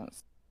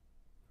Resistance.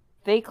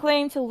 They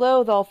claim to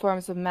loathe all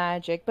forms of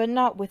magic, but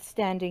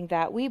notwithstanding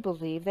that, we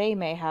believe they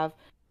may have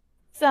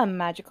some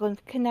magical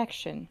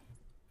connection.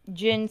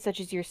 Jinn such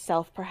as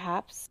yourself,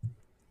 perhaps.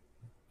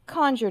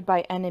 Conjured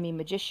by enemy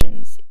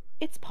magicians.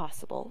 It's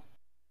possible.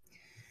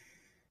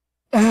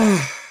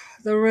 The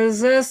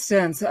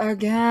Resistance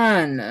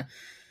again.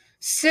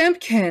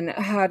 Simpkin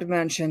had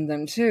mentioned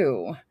them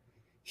too.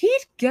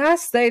 He'd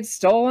guessed they'd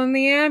stolen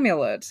the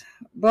amulet,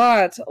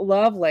 but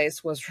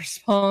Lovelace was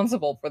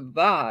responsible for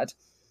that.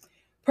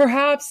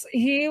 Perhaps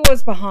he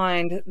was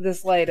behind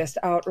this latest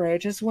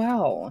outrage as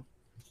well.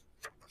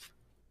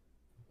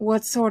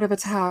 What sort of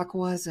attack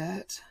was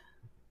it?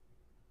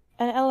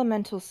 An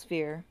elemental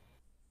sphere.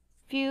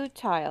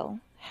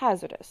 Futile.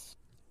 Hazardous.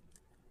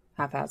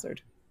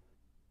 Haphazard.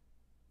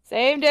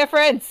 Same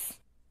difference!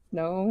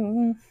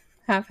 No,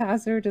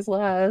 haphazard is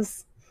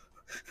less.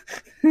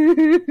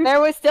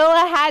 There was still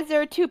a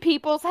hazard to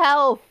people's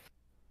health!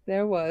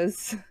 There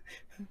was.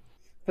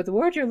 But the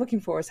word you're looking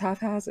for is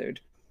haphazard.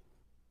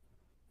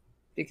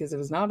 Because it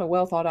was not a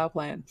well-thought-out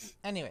plan.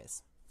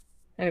 Anyways.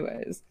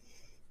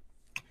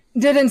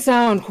 Didn't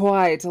sound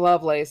quite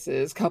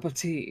Lovelace's cup of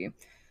tea.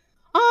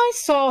 I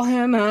saw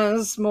him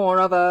as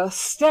more of a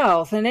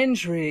stealth and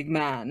intrigue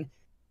man.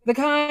 The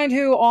kind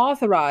who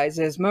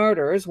authorizes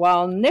murders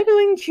while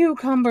nibbling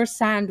cucumber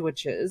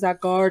sandwiches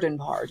at garden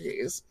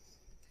parties.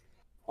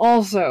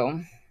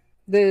 Also,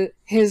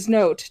 his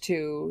note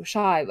to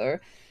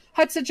Schuyler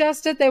had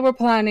suggested they were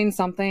planning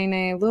something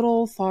a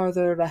little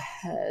farther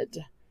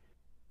ahead.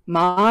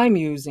 My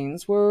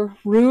musings were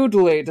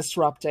rudely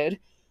disrupted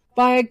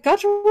by a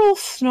guttural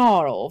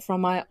snarl from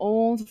my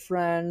old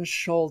friend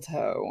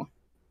Sholto.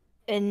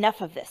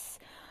 Enough of this.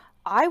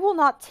 I will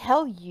not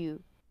tell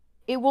you.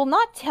 It will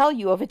not tell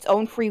you of its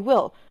own free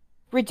will.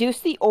 Reduce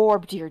the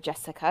orb, dear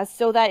Jessica,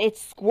 so that it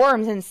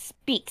squirms and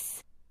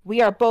speaks.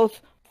 We are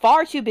both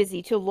far too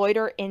busy to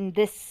loiter in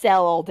this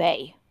cell all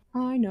day.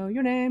 I know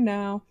your name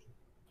now.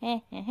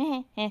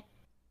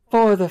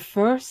 For the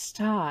first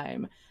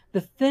time,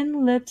 the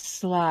thin-lipped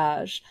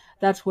slash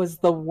that was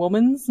the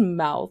woman's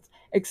mouth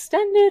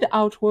extended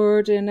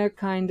outward in a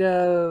kind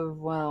of,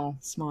 well,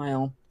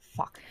 smile.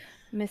 Fuck.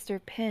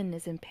 Mr. Pin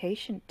is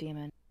impatient,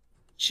 demon,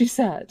 she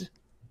said.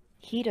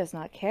 He does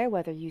not care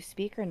whether you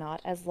speak or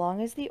not as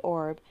long as the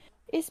orb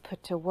is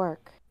put to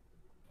work.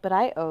 But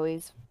I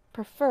always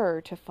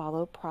prefer to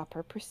follow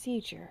proper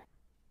procedure.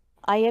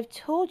 I have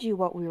told you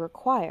what we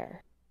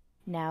require.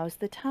 Now's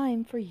the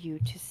time for you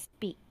to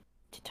speak,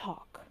 to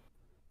talk.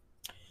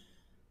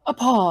 A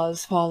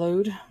pause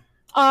followed.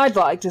 I'd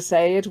like to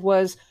say it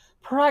was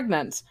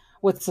pregnant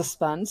with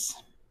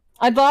suspense.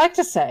 I'd like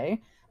to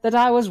say that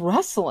I was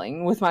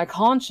wrestling with my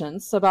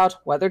conscience about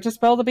whether to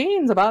spill the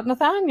beans about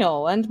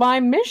Nathaniel and my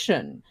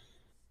mission.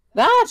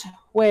 That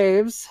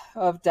waves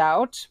of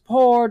doubt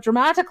poured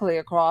dramatically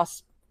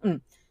across my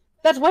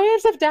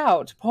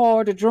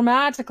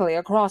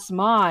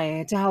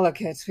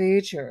delicate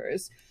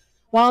features,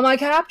 while my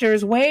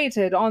captors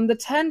waited on the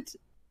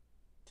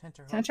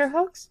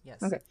tenterhooks?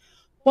 Yes. Okay.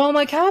 While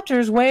my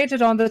captors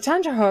waited on the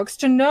tenterhooks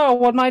to know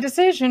what my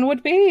decision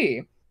would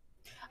be.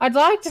 I'd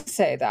like to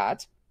say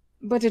that,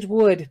 but it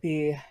would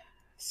be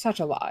such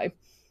a lie.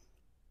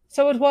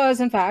 So it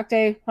was, in fact,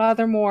 a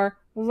rather more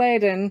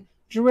laden,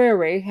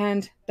 dreary,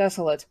 and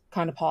desolate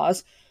kind of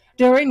pause,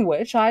 during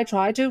which I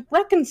tried to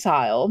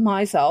reconcile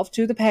myself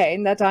to the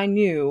pain that I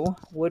knew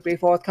would be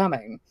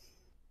forthcoming.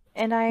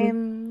 And I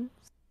am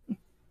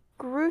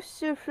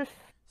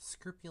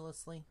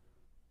scrupulously.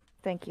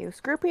 Thank you.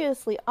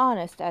 Scrupulously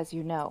honest, as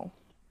you know.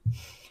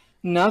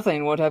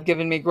 Nothing would have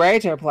given me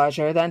greater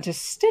pleasure than to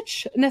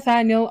stitch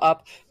Nathaniel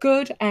up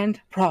good and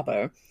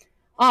proper.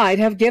 I'd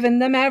have given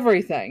them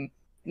everything.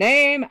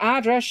 Name,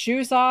 address,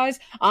 shoe size.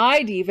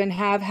 I'd even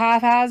have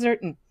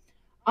hazarded.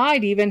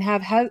 That's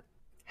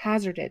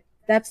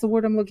the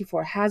word I'm looking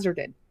for,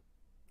 hazarded.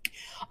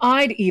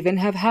 I'd even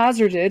have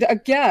hazarded a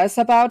guess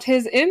about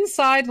his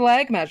inside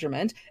leg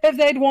measurement if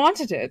they'd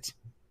wanted it.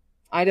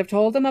 I'd have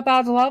told them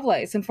about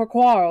Lovelace and for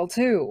Quarrel,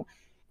 too,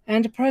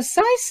 and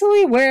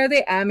precisely where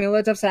the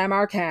Amulet of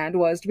Samarkand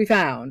was to be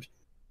found.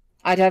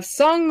 I'd have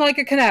sung like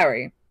a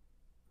canary.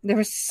 There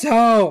was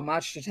so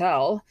much to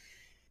tell.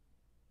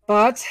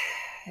 But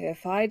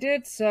if I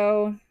did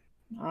so,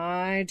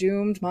 I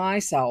doomed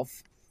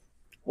myself.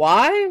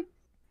 Why?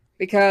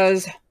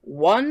 Because,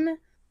 1,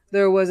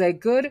 there was a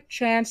good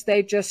chance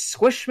they'd just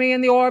squish me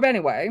in the orb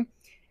anyway,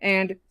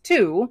 and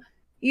 2,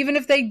 even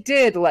if they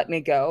did let me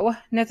go,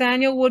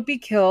 Nathaniel would be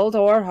killed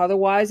or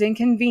otherwise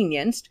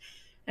inconvenienced,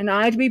 and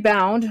I'd be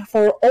bound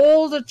for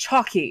old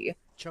Chalky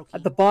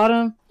at the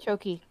bottom.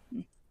 Choky.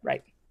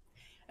 Right.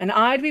 And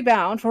I'd be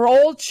bound for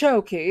old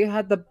Choky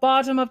at the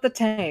bottom of the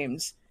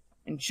Thames.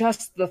 And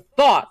just the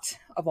thought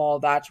of all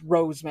that,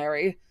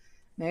 Rosemary,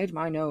 made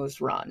my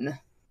nose run.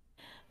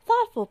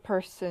 Thoughtful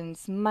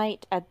persons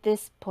might at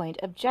this point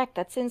object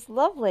that since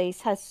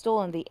Lovelace has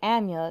stolen the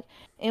amulet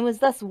and was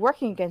thus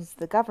working against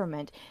the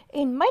government,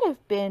 it might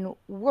have been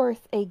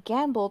worth a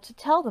gamble to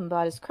tell them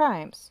about his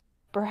crimes.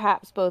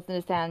 Perhaps both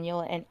Nathaniel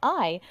and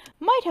I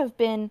might have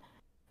been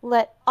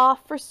let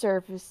off for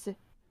services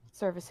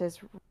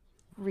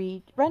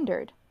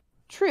rendered.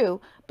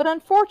 True, but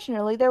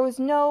unfortunately there was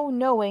no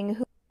knowing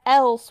who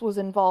else was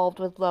involved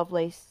with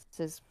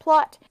Lovelace's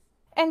plot,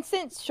 and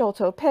since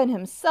Sholto Penn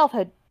himself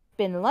had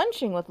been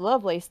lunching with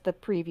Lovelace the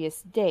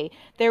previous day,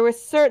 there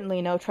was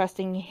certainly no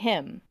trusting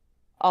him.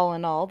 All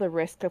in all, the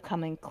risk of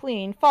coming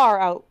clean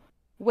far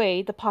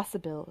outweighed the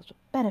possibility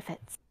of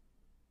benefits.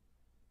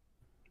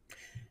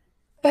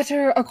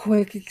 Better a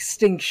quick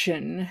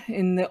extinction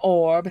in the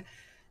orb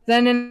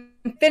than an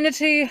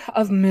infinity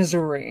of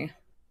misery.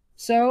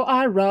 So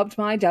I rubbed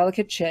my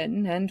delicate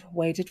chin and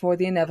waited for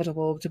the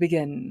inevitable to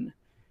begin.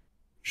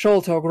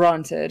 Sholto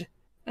grunted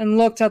and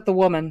looked at the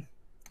woman.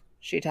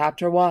 She tapped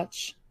her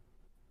watch.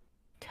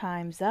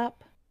 "Time's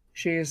up,"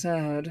 she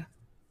said.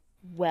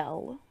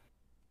 "Well."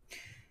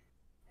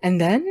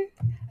 And then,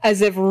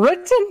 as if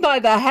written by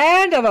the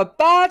hand of a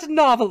bad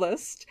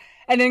novelist,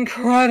 an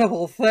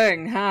incredible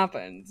thing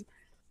happened.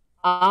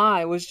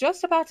 I was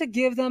just about to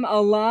give them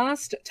a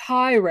last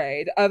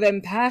tirade of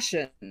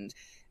impassioned,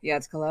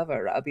 yet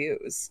clever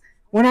abuse,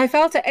 when I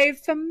felt a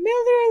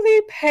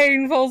familiarly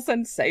painful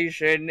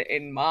sensation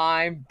in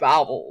my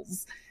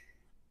bowels.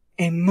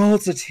 A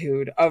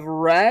multitude of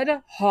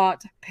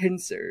red-hot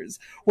pincers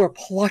were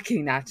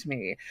plucking at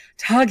me,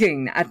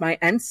 tugging at my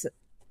essence.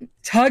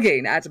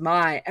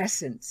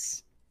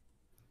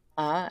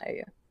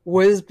 I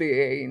was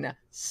being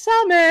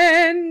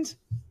summoned.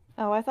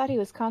 Oh, I thought he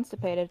was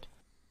constipated.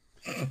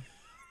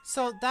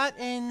 So that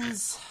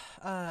ends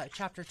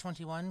chapter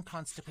 21,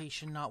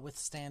 constipation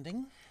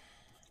notwithstanding.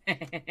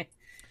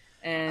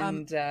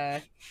 And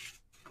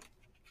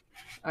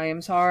I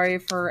am sorry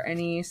for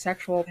any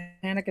sexual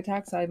panic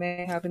attacks I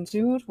may have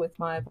ensued with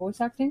my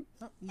voice acting.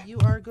 Oh, you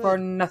are good. For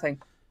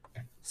nothing.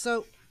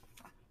 So,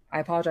 I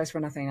apologize for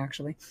nothing,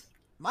 actually.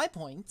 My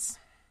points.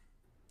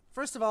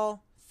 First of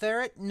all,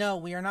 Ferret, no,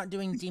 we are not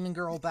doing Demon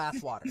Girl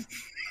bathwater.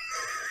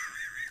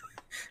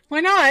 Why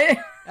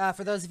not?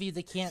 For those of you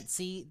that can't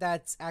see,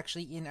 that's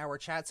actually in our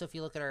chat. So if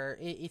you look at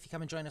if you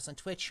come and join us on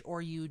Twitch,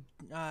 or you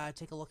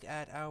take a look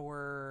at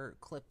our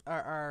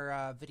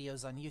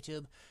videos on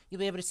YouTube, you'll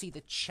be able to see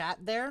the chat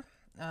there.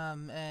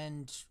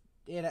 And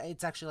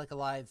it's actually like a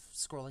live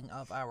scrolling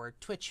of our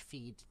Twitch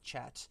feed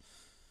chat,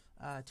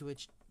 to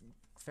which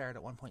Ferret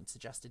at one point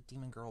suggested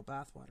Demon Girl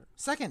bathwater.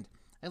 Second,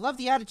 I love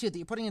the attitude that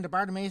you're putting into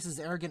Bartimaeus'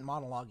 arrogant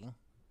monologuing.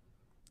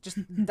 Just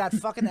that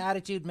fucking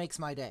attitude makes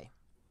my day.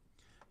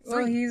 3.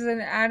 Well, he's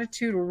an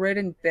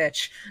attitude-ridden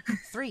bitch.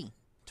 3.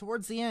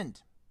 Towards the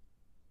end,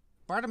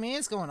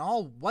 Bartimaeus going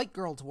all white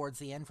girl towards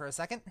the end for a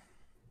second.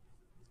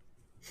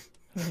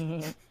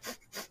 And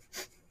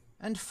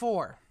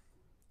 4.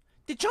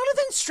 Did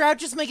Jonathan Stroud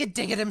just make a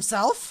dig at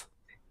himself?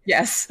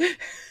 Yes.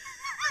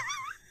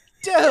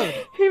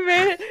 Dude! He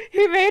made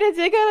a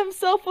dig at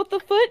himself with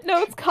the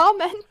footnotes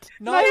comment.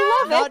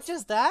 Not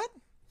just that,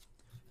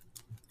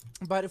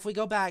 but if we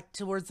go back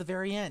towards the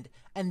very end,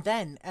 and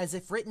then, as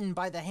if written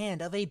by the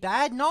hand of a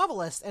bad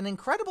novelist, an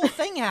incredible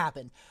thing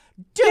happened.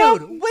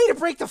 Dude, way to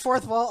break the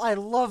fourth wall. I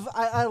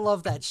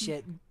love that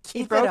shit.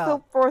 Keep it up. He broke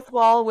the fourth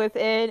wall with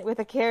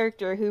a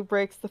character who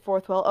breaks the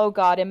fourth wall. Oh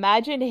god,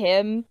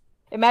 imagine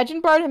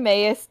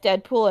Bartimaeus,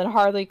 Deadpool, and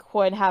Harley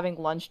Quinn having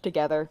lunch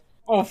together.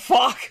 Oh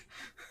fuck!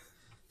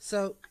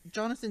 So,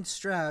 Jonathan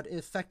Stroud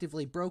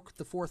effectively broke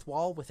the fourth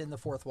wall within the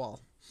fourth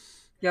wall.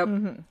 Yep.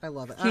 Mm-hmm. I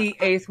love it. Key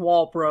eighth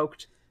wall broke.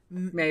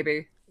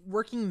 Maybe.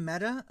 Working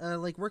meta,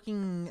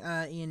 working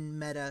in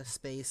meta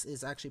space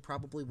is actually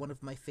probably one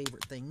of my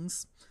favorite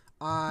things.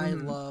 I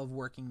love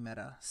working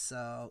meta,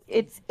 so...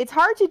 It's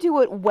hard to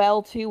do it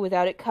well, too,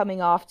 without it coming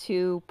off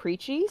too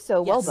preachy,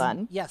 so well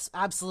done. Yes,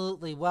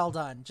 absolutely, well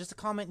done. Just a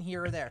comment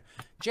here or there.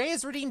 Jay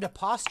has redeemed a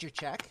posture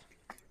check.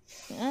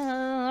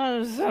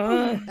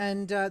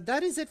 And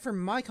that is it for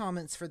my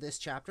comments for this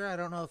chapter. I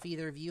don't know if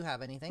either of you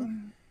have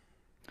anything.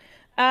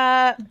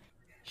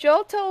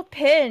 Sholto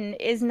Pin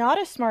is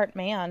not a smart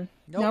man.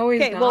 Nope. No, he's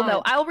not. Okay, well,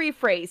 no, I'll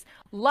rephrase.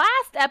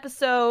 Last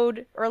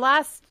episode, or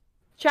last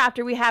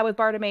chapter we had with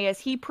Bartimaeus,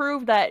 he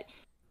proved that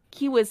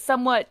he was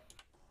somewhat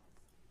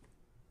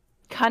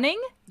cunning.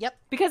 Yep.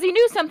 Because he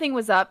knew something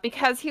was up,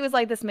 because he was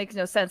like, this makes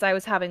no sense. I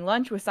was having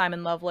lunch with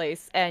Simon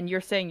Lovelace, and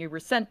you're saying you were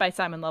sent by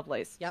Simon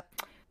Lovelace. Yep.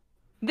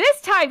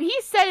 This time, he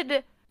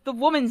said the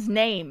woman's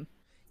name.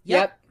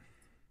 Yep.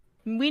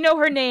 We know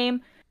her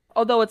name,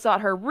 although it's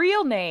not her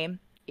real name,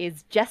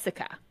 is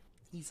Jessica.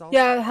 He's also...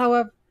 Yeah,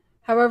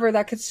 however,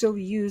 that could still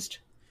be used.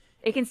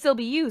 It can still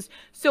be used.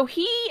 So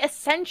he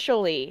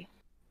essentially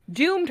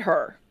doomed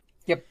her.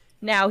 Yep.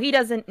 Now,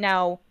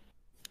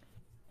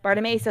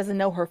 Bartimaeus doesn't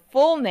know her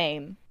full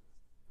name,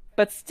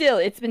 but still,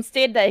 it's been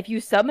stated that if you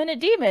summon a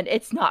demon,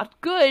 it's not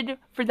good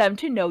for them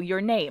to know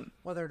your name.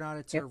 Whether or not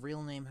it's her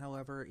real name,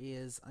 however,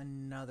 is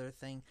another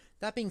thing.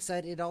 That being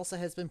said, it also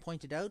has been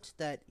pointed out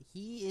that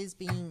he is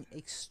being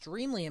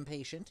extremely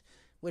impatient,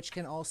 which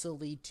can also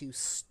lead to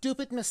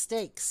stupid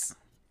mistakes.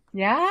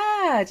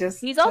 Yeah,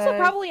 He's also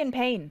probably in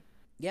pain.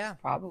 Yeah.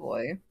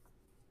 Probably.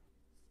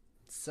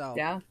 So,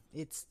 yeah,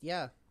 it's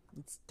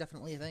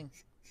definitely a thing.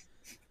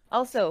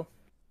 Also,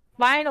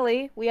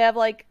 finally, we have,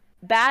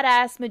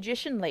 badass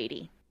magician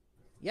lady.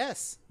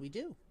 Yes, we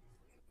do.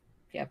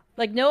 Yep.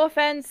 No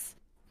offense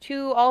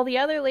to all the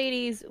other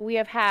ladies we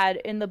have had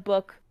in the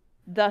book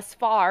thus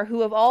far,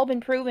 who have all been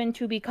proven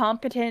to be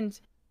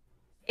competent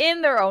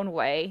in their own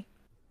way,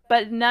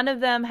 but none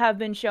of them have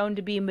been shown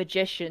to be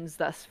magicians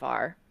thus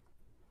far.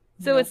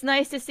 So It's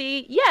nice to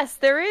see, yes,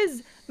 there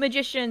is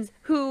magicians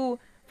who,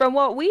 from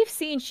what we've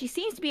seen, she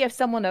seems to be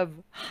someone of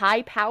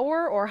high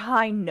power or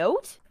high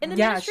note in the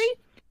ministry.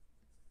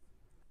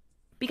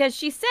 Because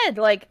she said,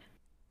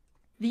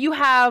 you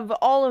have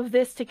all of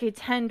this to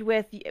contend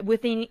with.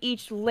 Within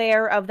each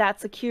layer of that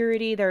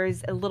security,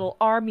 there's a little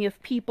army of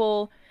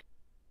people.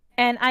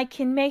 And I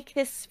can make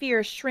this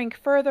sphere shrink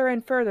further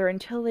and further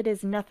until it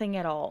is nothing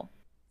at all.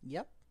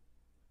 Yep.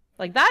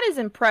 That is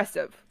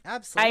impressive.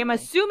 Absolutely. I am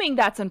assuming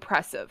that's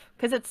impressive,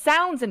 because it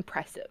sounds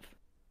impressive.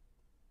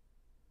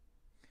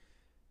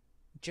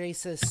 Jay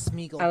says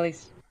Smeagol. At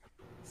least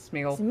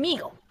Smeagol.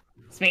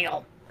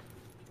 Smeagol.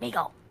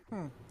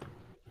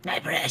 My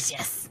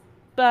precious.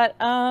 But,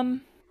 now,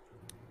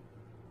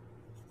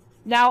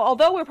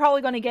 although we're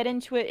probably going to get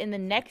into it in the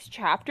next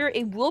chapter,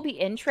 it will be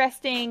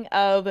interesting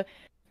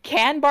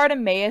can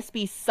Bartimaeus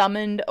be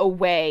summoned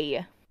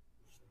away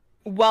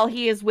while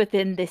he is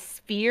within this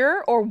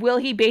sphere, or will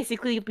he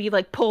basically be,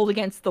 pulled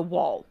against the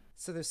wall?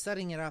 So they're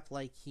setting it up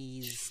like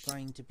he's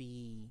going to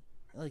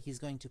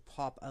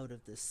pop out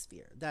of this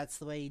sphere. That's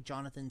the way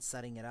Jonathan's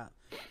setting it up.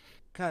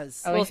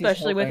 Because... Well,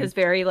 especially with his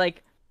very,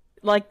 like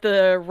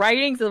the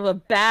writings of a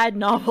bad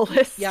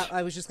novelist. Yeah,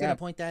 I was just going to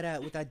point that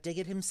out. With that dig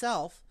at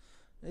himself,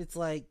 it's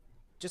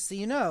just so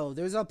you know,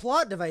 there's a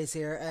plot device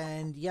here,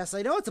 and yes,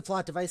 I know it's a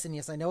plot device, and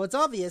yes, I know it's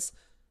obvious,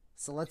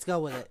 so let's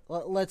go with it.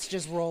 Let's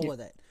just roll with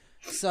it.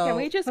 So can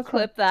we just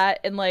clip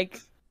that and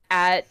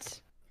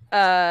at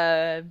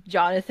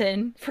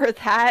Jonathan for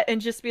that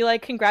and just be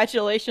like,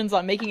 congratulations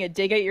on making a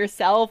dig at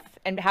yourself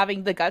and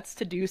having the guts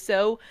to do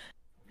so?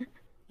 Yeah.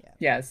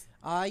 Yes.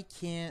 I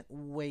can't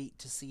wait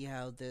to see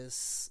how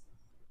this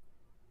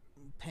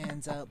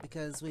pans out,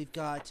 because we've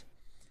got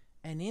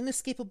an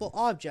inescapable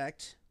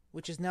object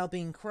which is now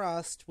being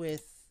crossed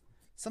with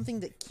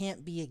something that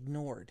can't be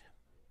ignored.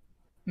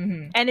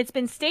 Mm-hmm. And it's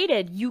been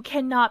stated you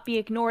cannot be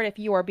ignored if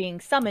you are being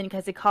summoned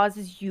because it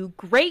causes you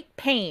great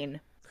pain.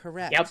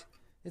 Correct. Yep.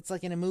 It's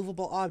like an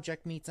immovable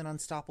object meets an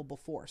unstoppable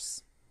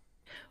force.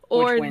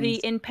 Or the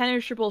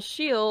impenetrable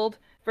shield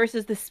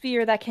versus the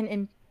sphere that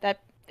can that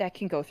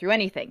can go through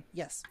anything.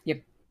 Yes.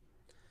 Yep.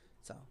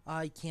 So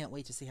I can't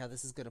wait to see how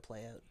this is going to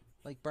play out.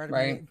 Like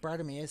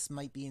Bartimaeus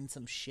might be in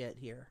some shit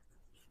here.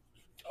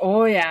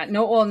 Oh yeah,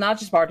 no, well, not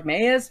just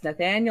Bartimaeus,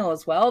 Nathaniel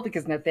as well,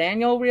 because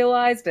Nathaniel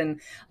realized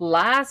in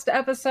last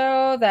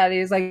episode that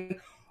he's like,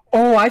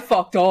 oh, I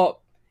fucked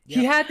up. Yep.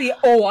 He had the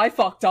oh, I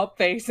fucked up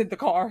face in the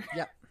car.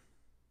 Yep.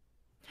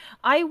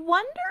 I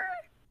wonder.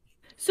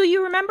 So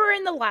you remember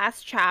in the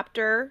last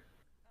chapter,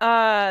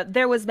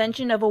 there was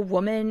mention of a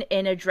woman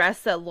in a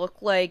dress that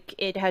looked like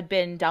it had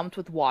been dumped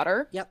with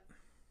water. Yep.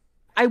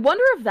 I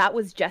wonder if that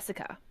was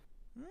Jessica.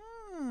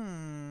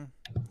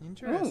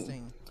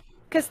 Interesting.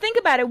 Because think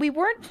about it, we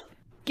weren't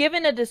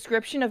given a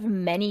description of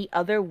many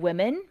other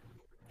women.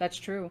 That's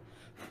true.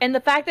 And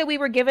the fact that we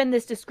were given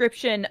this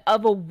description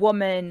of a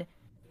woman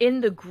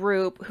in the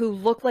group who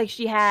looked like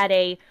she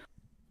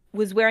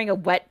was wearing a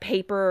wet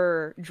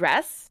paper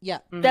dress. Yeah.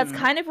 Mm-hmm. That's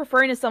kind of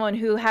referring to someone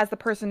who has the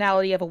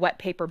personality of a wet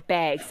paper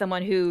bag.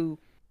 Someone who...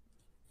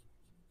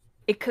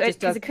 It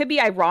could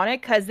be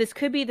ironic, because this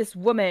could be this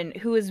woman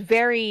who is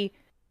very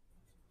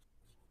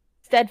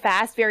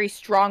steadfast, very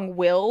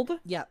strong-willed,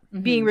 yeah,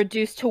 being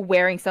reduced to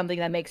wearing something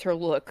that makes her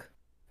look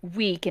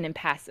weak and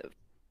impassive.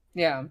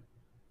 Yeah.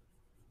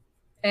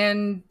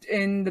 And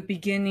in the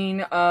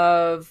beginning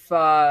of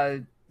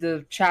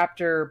the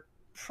chapter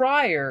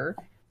prior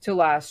to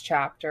last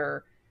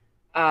chapter,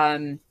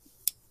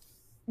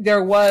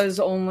 there was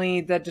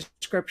only the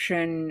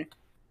description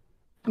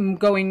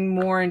going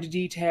more into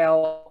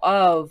detail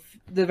of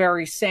the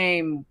very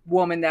same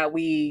woman that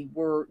we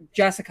were,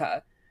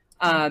 Jessica,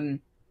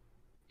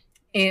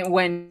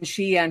 when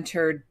she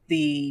entered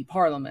the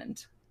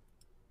Parliament.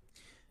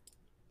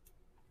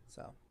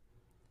 So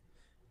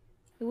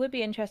it would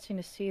be interesting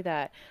to see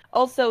that.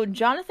 Also,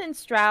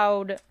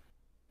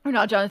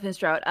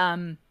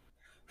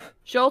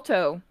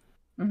 Sholto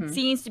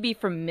seems to be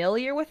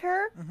familiar with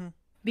her,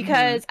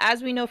 because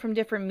as we know from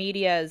different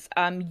medias,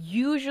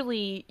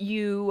 usually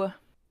you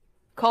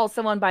call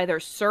someone by their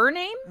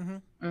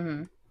surname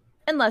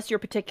unless you're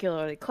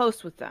particularly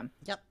close with them.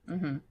 Yep.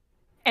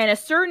 And a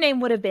surname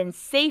would have been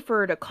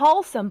safer to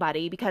call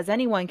somebody, because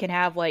anyone can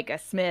have, like, a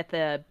Smith,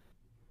 a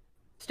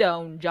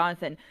Stone,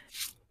 Jonathan.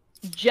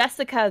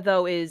 Jessica,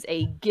 though, is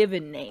a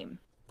given name.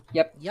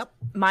 Yep.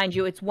 Mind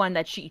you, it's one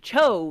that she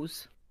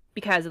chose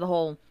because of the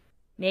whole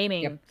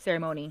naming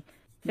ceremony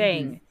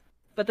thing.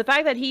 But the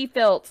fact that he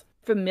felt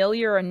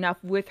familiar enough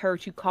with her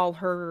to call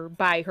her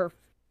by her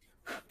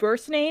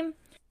first name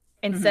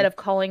instead of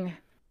calling,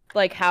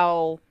 like,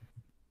 how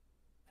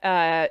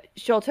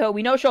Sholto,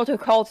 we know Sholto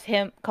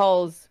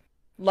calls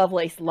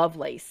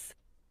Lovelace.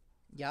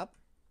 Yep.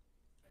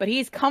 But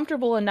he's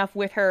comfortable enough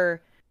with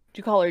her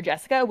to call her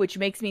Jessica, which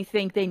makes me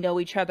think they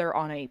know each other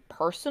on a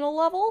personal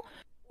level,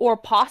 or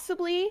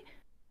possibly,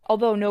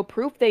 although no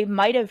proof, they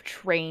might have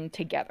trained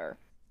together.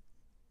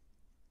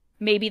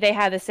 Maybe they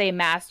had the same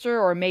master,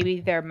 or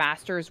maybe their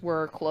masters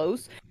were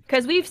close,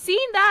 because we've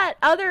seen that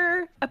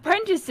other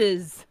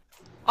apprentices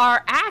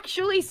are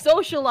actually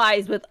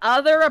socialized with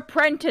other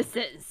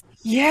apprentices.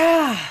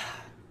 Yeah.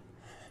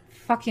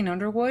 Fucking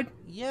Underwood.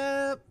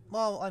 Yeah.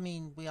 Well, I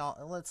mean,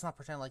 let's not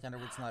pretend like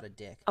Underwood's not a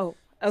dick. Oh,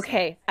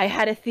 okay. I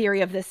had a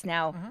theory of this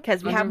now,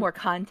 because we have more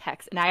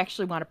context, and I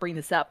actually want to bring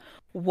this up.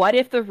 What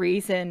if the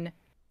reason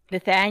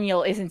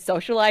Nathaniel isn't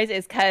socialized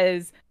is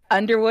because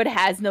Underwood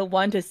has no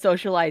one to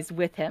socialize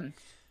with him?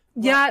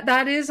 Yeah,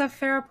 that is a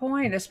fair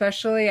point,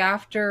 especially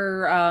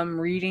after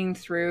reading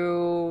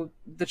through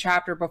the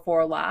chapter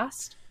before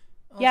last.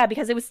 Yeah,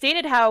 because it was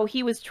stated how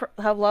he was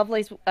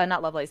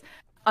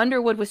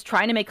Underwood was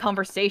trying to make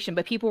conversation,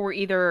 but people were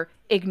either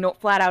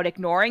flat out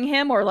ignoring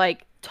him or,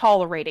 like,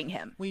 tolerating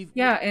him.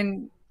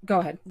 And go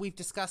ahead. We've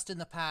discussed in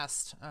the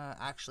past,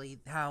 actually,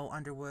 how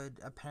Underwood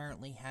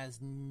apparently has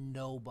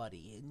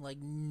nobody. Like,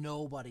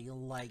 nobody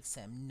likes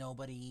him.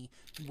 Nobody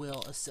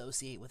will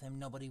associate with him.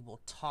 Nobody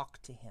will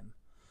talk to him.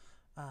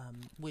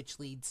 Which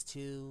leads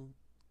to,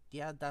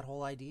 that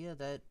whole idea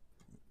that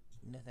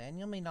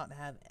Nathaniel may not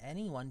have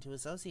anyone to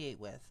associate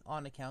with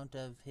on account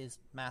of his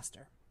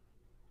master.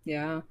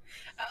 Yeah.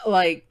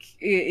 Like,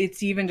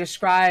 it's even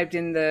described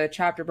in the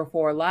chapter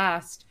before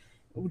last,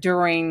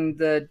 during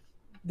the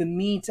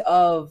meat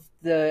of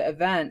the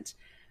event,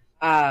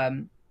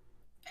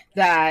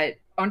 that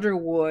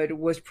Underwood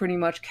was pretty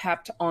much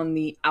kept on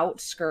the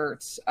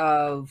outskirts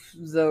of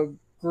the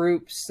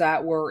groups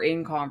that were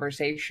in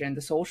conversation,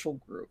 the social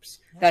groups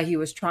that he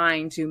was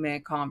trying to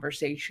make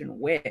conversation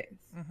with.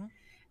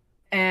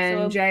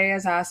 And Jay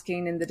is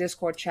asking in the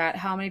Discord chat,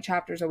 how many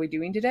chapters are we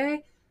doing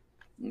today?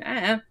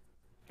 Nah.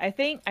 I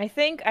think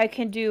I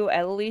can do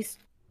at least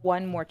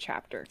one more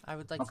chapter. I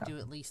would like to do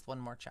at least one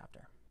more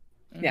chapter.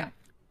 Yeah.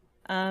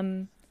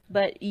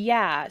 But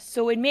yeah,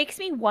 so it makes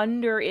me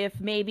wonder if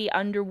maybe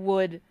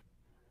Underwood...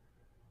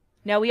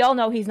 Now, we all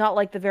know he's not,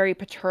 like, the very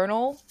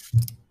paternal,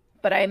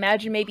 but I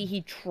imagine maybe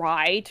he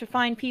tried to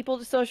find people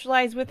to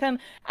socialize with him,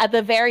 at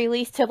the very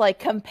least to, like,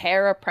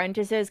 compare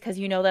apprentices, because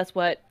you know that's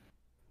what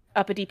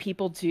uppity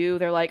people do.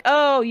 They're like,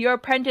 oh, your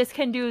apprentice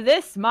can do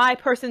this, my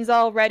person's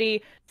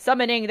already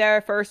summoning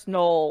their first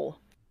knoll.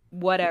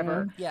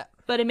 Whatever. Yeah.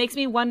 But it makes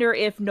me wonder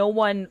if no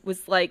one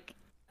was, like,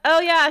 oh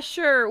yeah,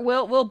 sure,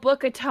 we'll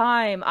book a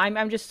time.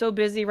 I'm just so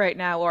busy right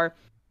now, or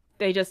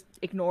they just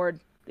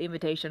ignored the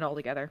invitation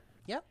altogether.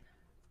 Yep.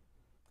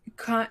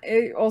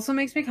 It also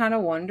makes me kind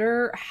of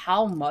wonder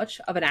how much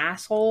of an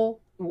asshole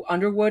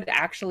Underwood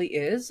actually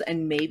is,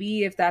 and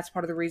maybe if that's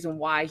part of the reason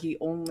why he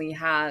only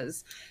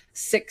has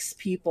 6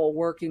 people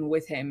working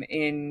with him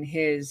in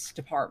his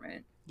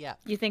department. Yeah.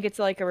 You think it's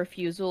like a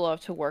refusal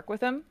to work with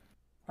him?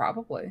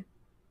 Probably.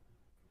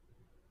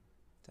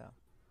 So.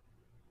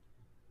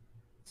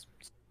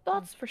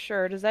 Thoughts for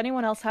sure. Does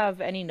anyone else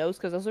have any notes?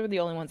 Because those are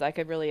the only ones I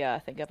could really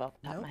think of off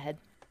the top of my head.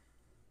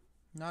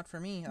 Not for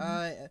me.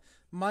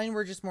 Mine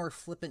were just more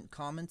flippant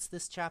comments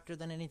this chapter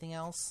than anything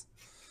else.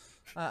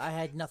 I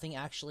had nothing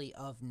actually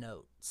of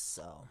note,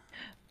 so.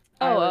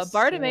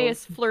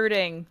 Bartimaeus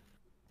flirting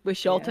with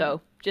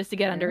Sholto just to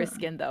get under his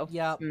skin, though.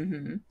 Yep.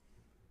 Mm-hmm.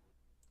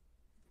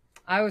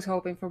 I was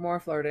hoping for more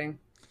flirting.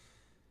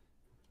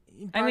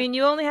 I mean,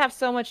 you only have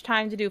so much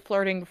time to do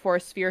flirting before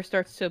Sphere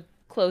starts to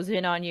close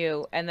in on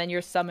you, and then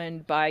you're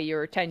summoned by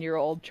your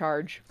 10-year-old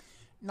charge.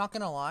 Not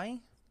gonna lie,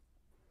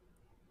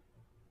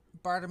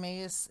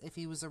 Bartimaeus, if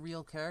he was a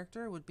real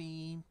character, would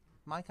be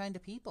my kind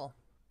of people.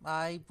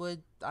 I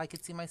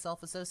could see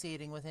myself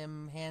associating with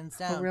him hands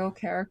down. A real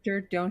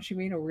character? Don't you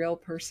mean a real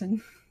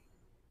person?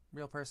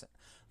 Real person.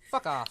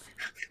 Fuck off.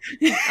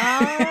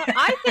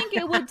 I think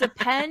it would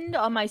depend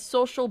on my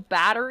social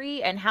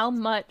battery and how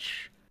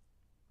much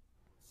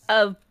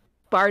of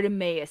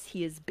Bartimaeus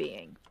he is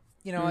being.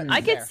 You know what?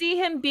 I could see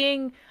him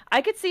being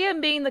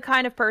the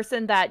kind of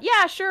person that,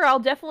 yeah, sure, I'll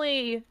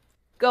definitely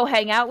go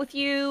hang out with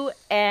you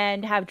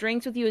and have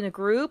drinks with you in a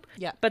group.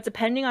 Yeah. But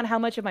depending on how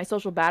much of my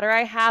social battery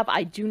I have,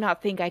 I do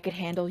not think I could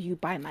handle you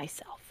by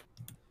myself.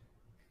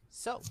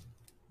 So,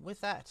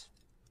 with that,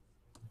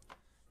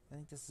 I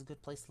think this is a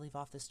good place to leave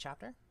off this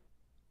chapter.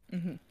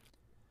 Mm-hmm.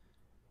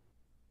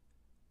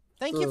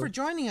 Thank you for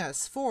joining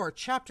us for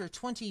Chapter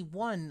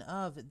 21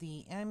 of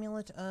the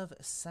Amulet of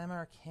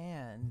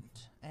Samarkand.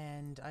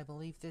 And I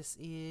believe this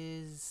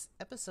is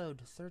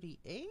Episode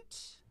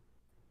 38?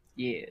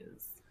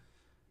 Yes.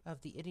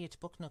 Of the Idiot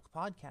Book Nook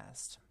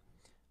podcast.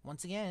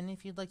 Once again,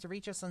 if you'd like to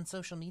reach us on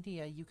social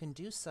media, you can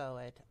do so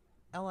at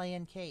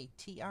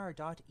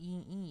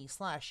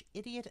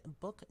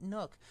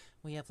linktr.ee/idiotbooknook.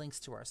 We have links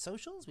to our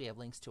socials, we have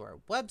links to our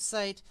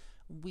website,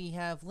 we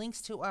have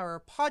links to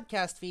our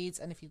podcast feeds,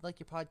 and if you'd like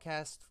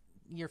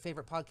your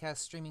favorite podcast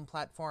streaming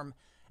platform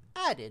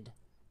added,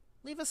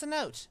 leave us a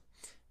note.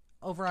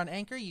 Over on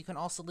Anchor, you can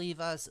also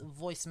leave us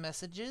voice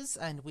messages,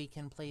 and we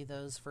can play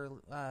those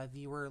for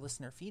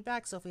viewer-listener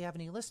feedback. So if we have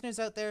any listeners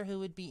out there who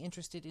would be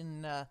interested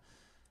in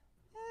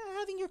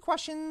having your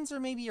questions or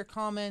maybe your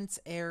comments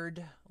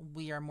aired,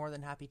 we are more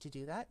than happy to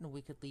do that. And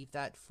we could leave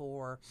that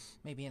for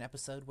maybe an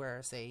episode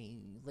where, say,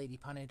 Lady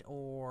Punnet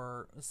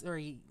or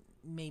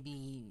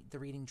maybe the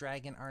Reading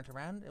Dragon aren't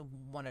around.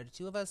 One out of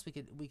two of us, we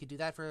could do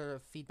that for a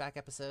feedback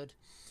episode.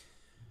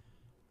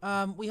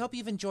 We hope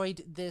you've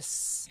enjoyed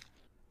this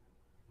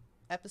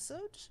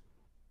episode.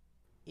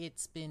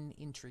 It's been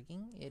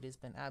intriguing. It has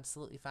been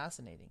absolutely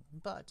fascinating.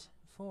 But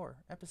for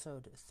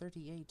episode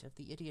 38 of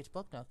the Idiot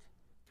Book Nook,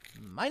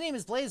 my name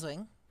is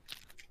Blazewing.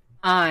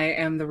 I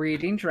am the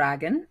Reading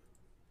Dragon.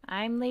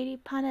 I'm Lady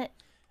Punnet.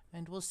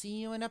 And we'll see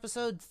you in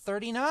episode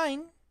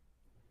 39.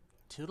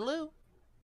 Toodaloo.